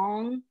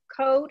long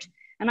coat,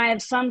 and I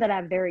have some that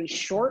have very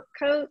short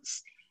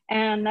coats.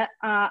 And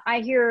I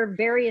hear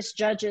various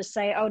judges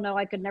say, oh, no,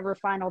 I could never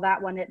final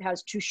that one. It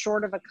has too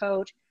short of a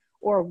coat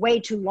or way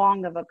too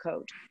long of a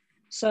coat.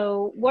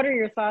 So what are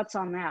your thoughts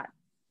on that?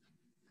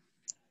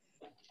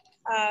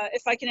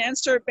 If I can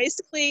answer,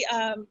 basically,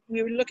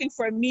 we were looking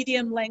for a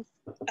medium length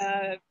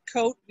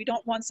coat. We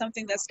don't want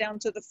something that's down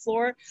to the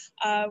floor.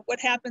 What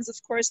happens,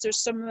 of course,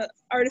 there's some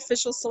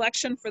artificial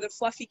selection for the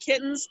fluffy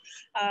kittens,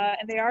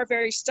 and they are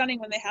very stunning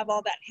when they have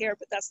all that hair,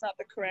 but that's not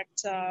the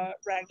correct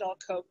Ragdoll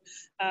coat.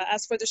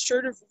 As for the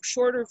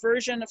shorter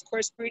version, of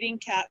course, breeding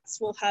cats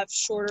will have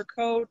shorter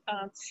coat.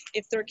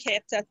 If they're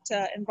kept at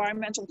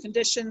environmental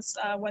conditions,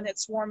 when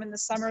it's warm in the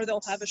summer,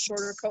 they'll have a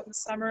shorter coat in the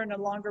summer and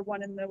a longer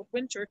one in the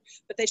winter,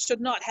 but they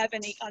should not have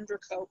any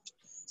undercoat.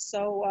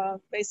 So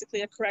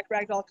basically a correct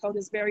Ragdoll coat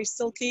is very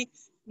silky,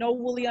 no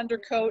woolly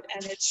undercoat,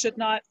 and it should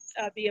not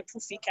be a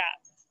poofy cat.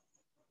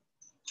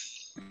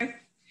 Okay.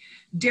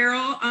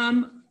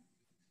 Daryl,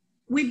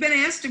 we've been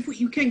asked if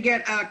you can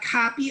get a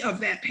copy of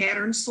that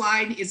pattern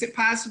slide. Is it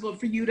possible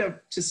for you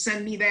to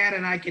send me that,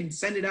 and I can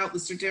send it out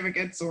with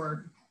certificates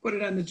or put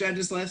it on the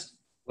judges list?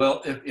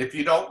 Well, if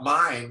you don't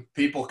mind,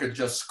 people can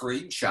just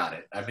screenshot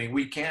it. I mean,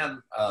 we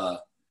can,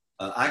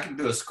 I can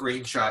do a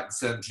screenshot and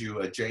send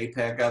you a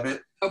JPEG of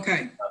it.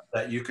 Okay.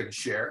 That you can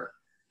share.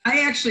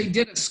 I actually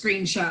did a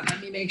screenshot.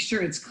 Let me make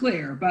sure it's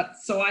clear, but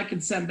so I can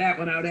send that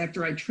one out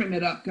after I trim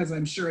it up, because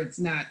I'm sure it's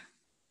not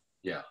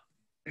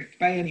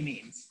by any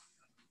means.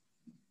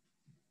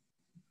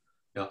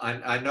 You know,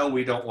 I know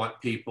we don't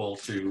want people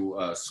to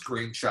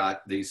screenshot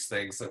these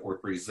things that we're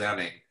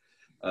presenting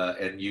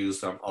and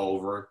use them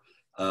over.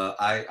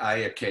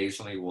 I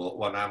occasionally will,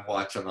 when I'm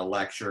watching a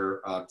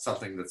lecture on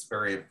something that's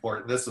very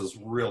important, this is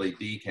really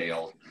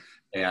detailed,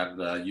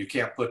 and you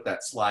can't put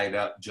that slide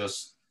up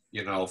just,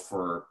 you know,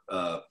 for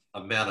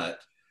a minute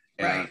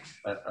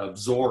and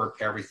absorb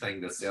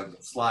everything that's in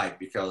the slide,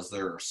 because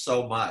there's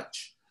so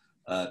much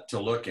to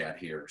look at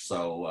here.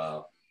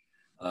 So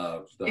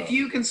if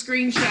you can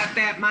screenshot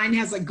that, mine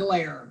has a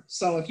glare.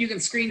 So if you can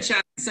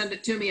screenshot and send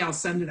it to me, I'll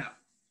send it up.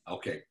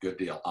 Okay, good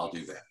deal. I'll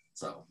do that.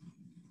 So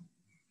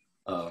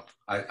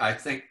I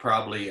think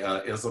probably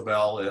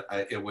Isabel,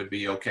 it would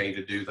be okay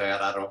to do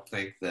that. I don't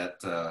think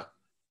that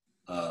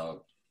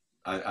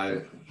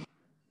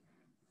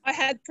I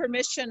had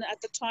permission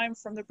at the time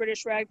from the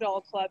British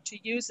Ragdoll Club to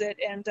use it,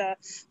 and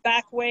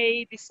back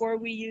way before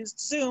we used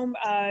Zoom,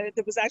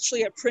 there was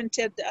actually a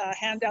printed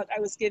handout I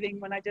was giving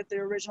when I did the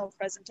original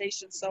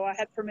presentation, so I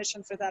had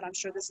permission for that. I'm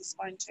sure this is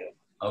fine too.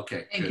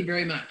 Okay. Thank you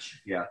very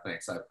much. Yeah,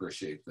 thanks. I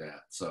appreciate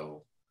that.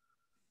 So,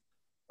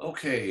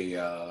 okay.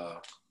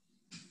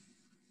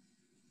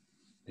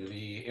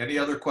 Any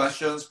other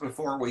questions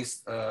before we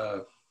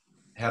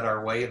head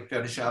our way and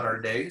finish out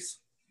our days?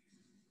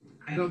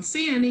 I don't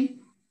see any.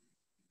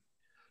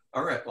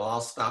 All right, well,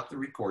 I'll stop the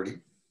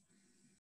recording.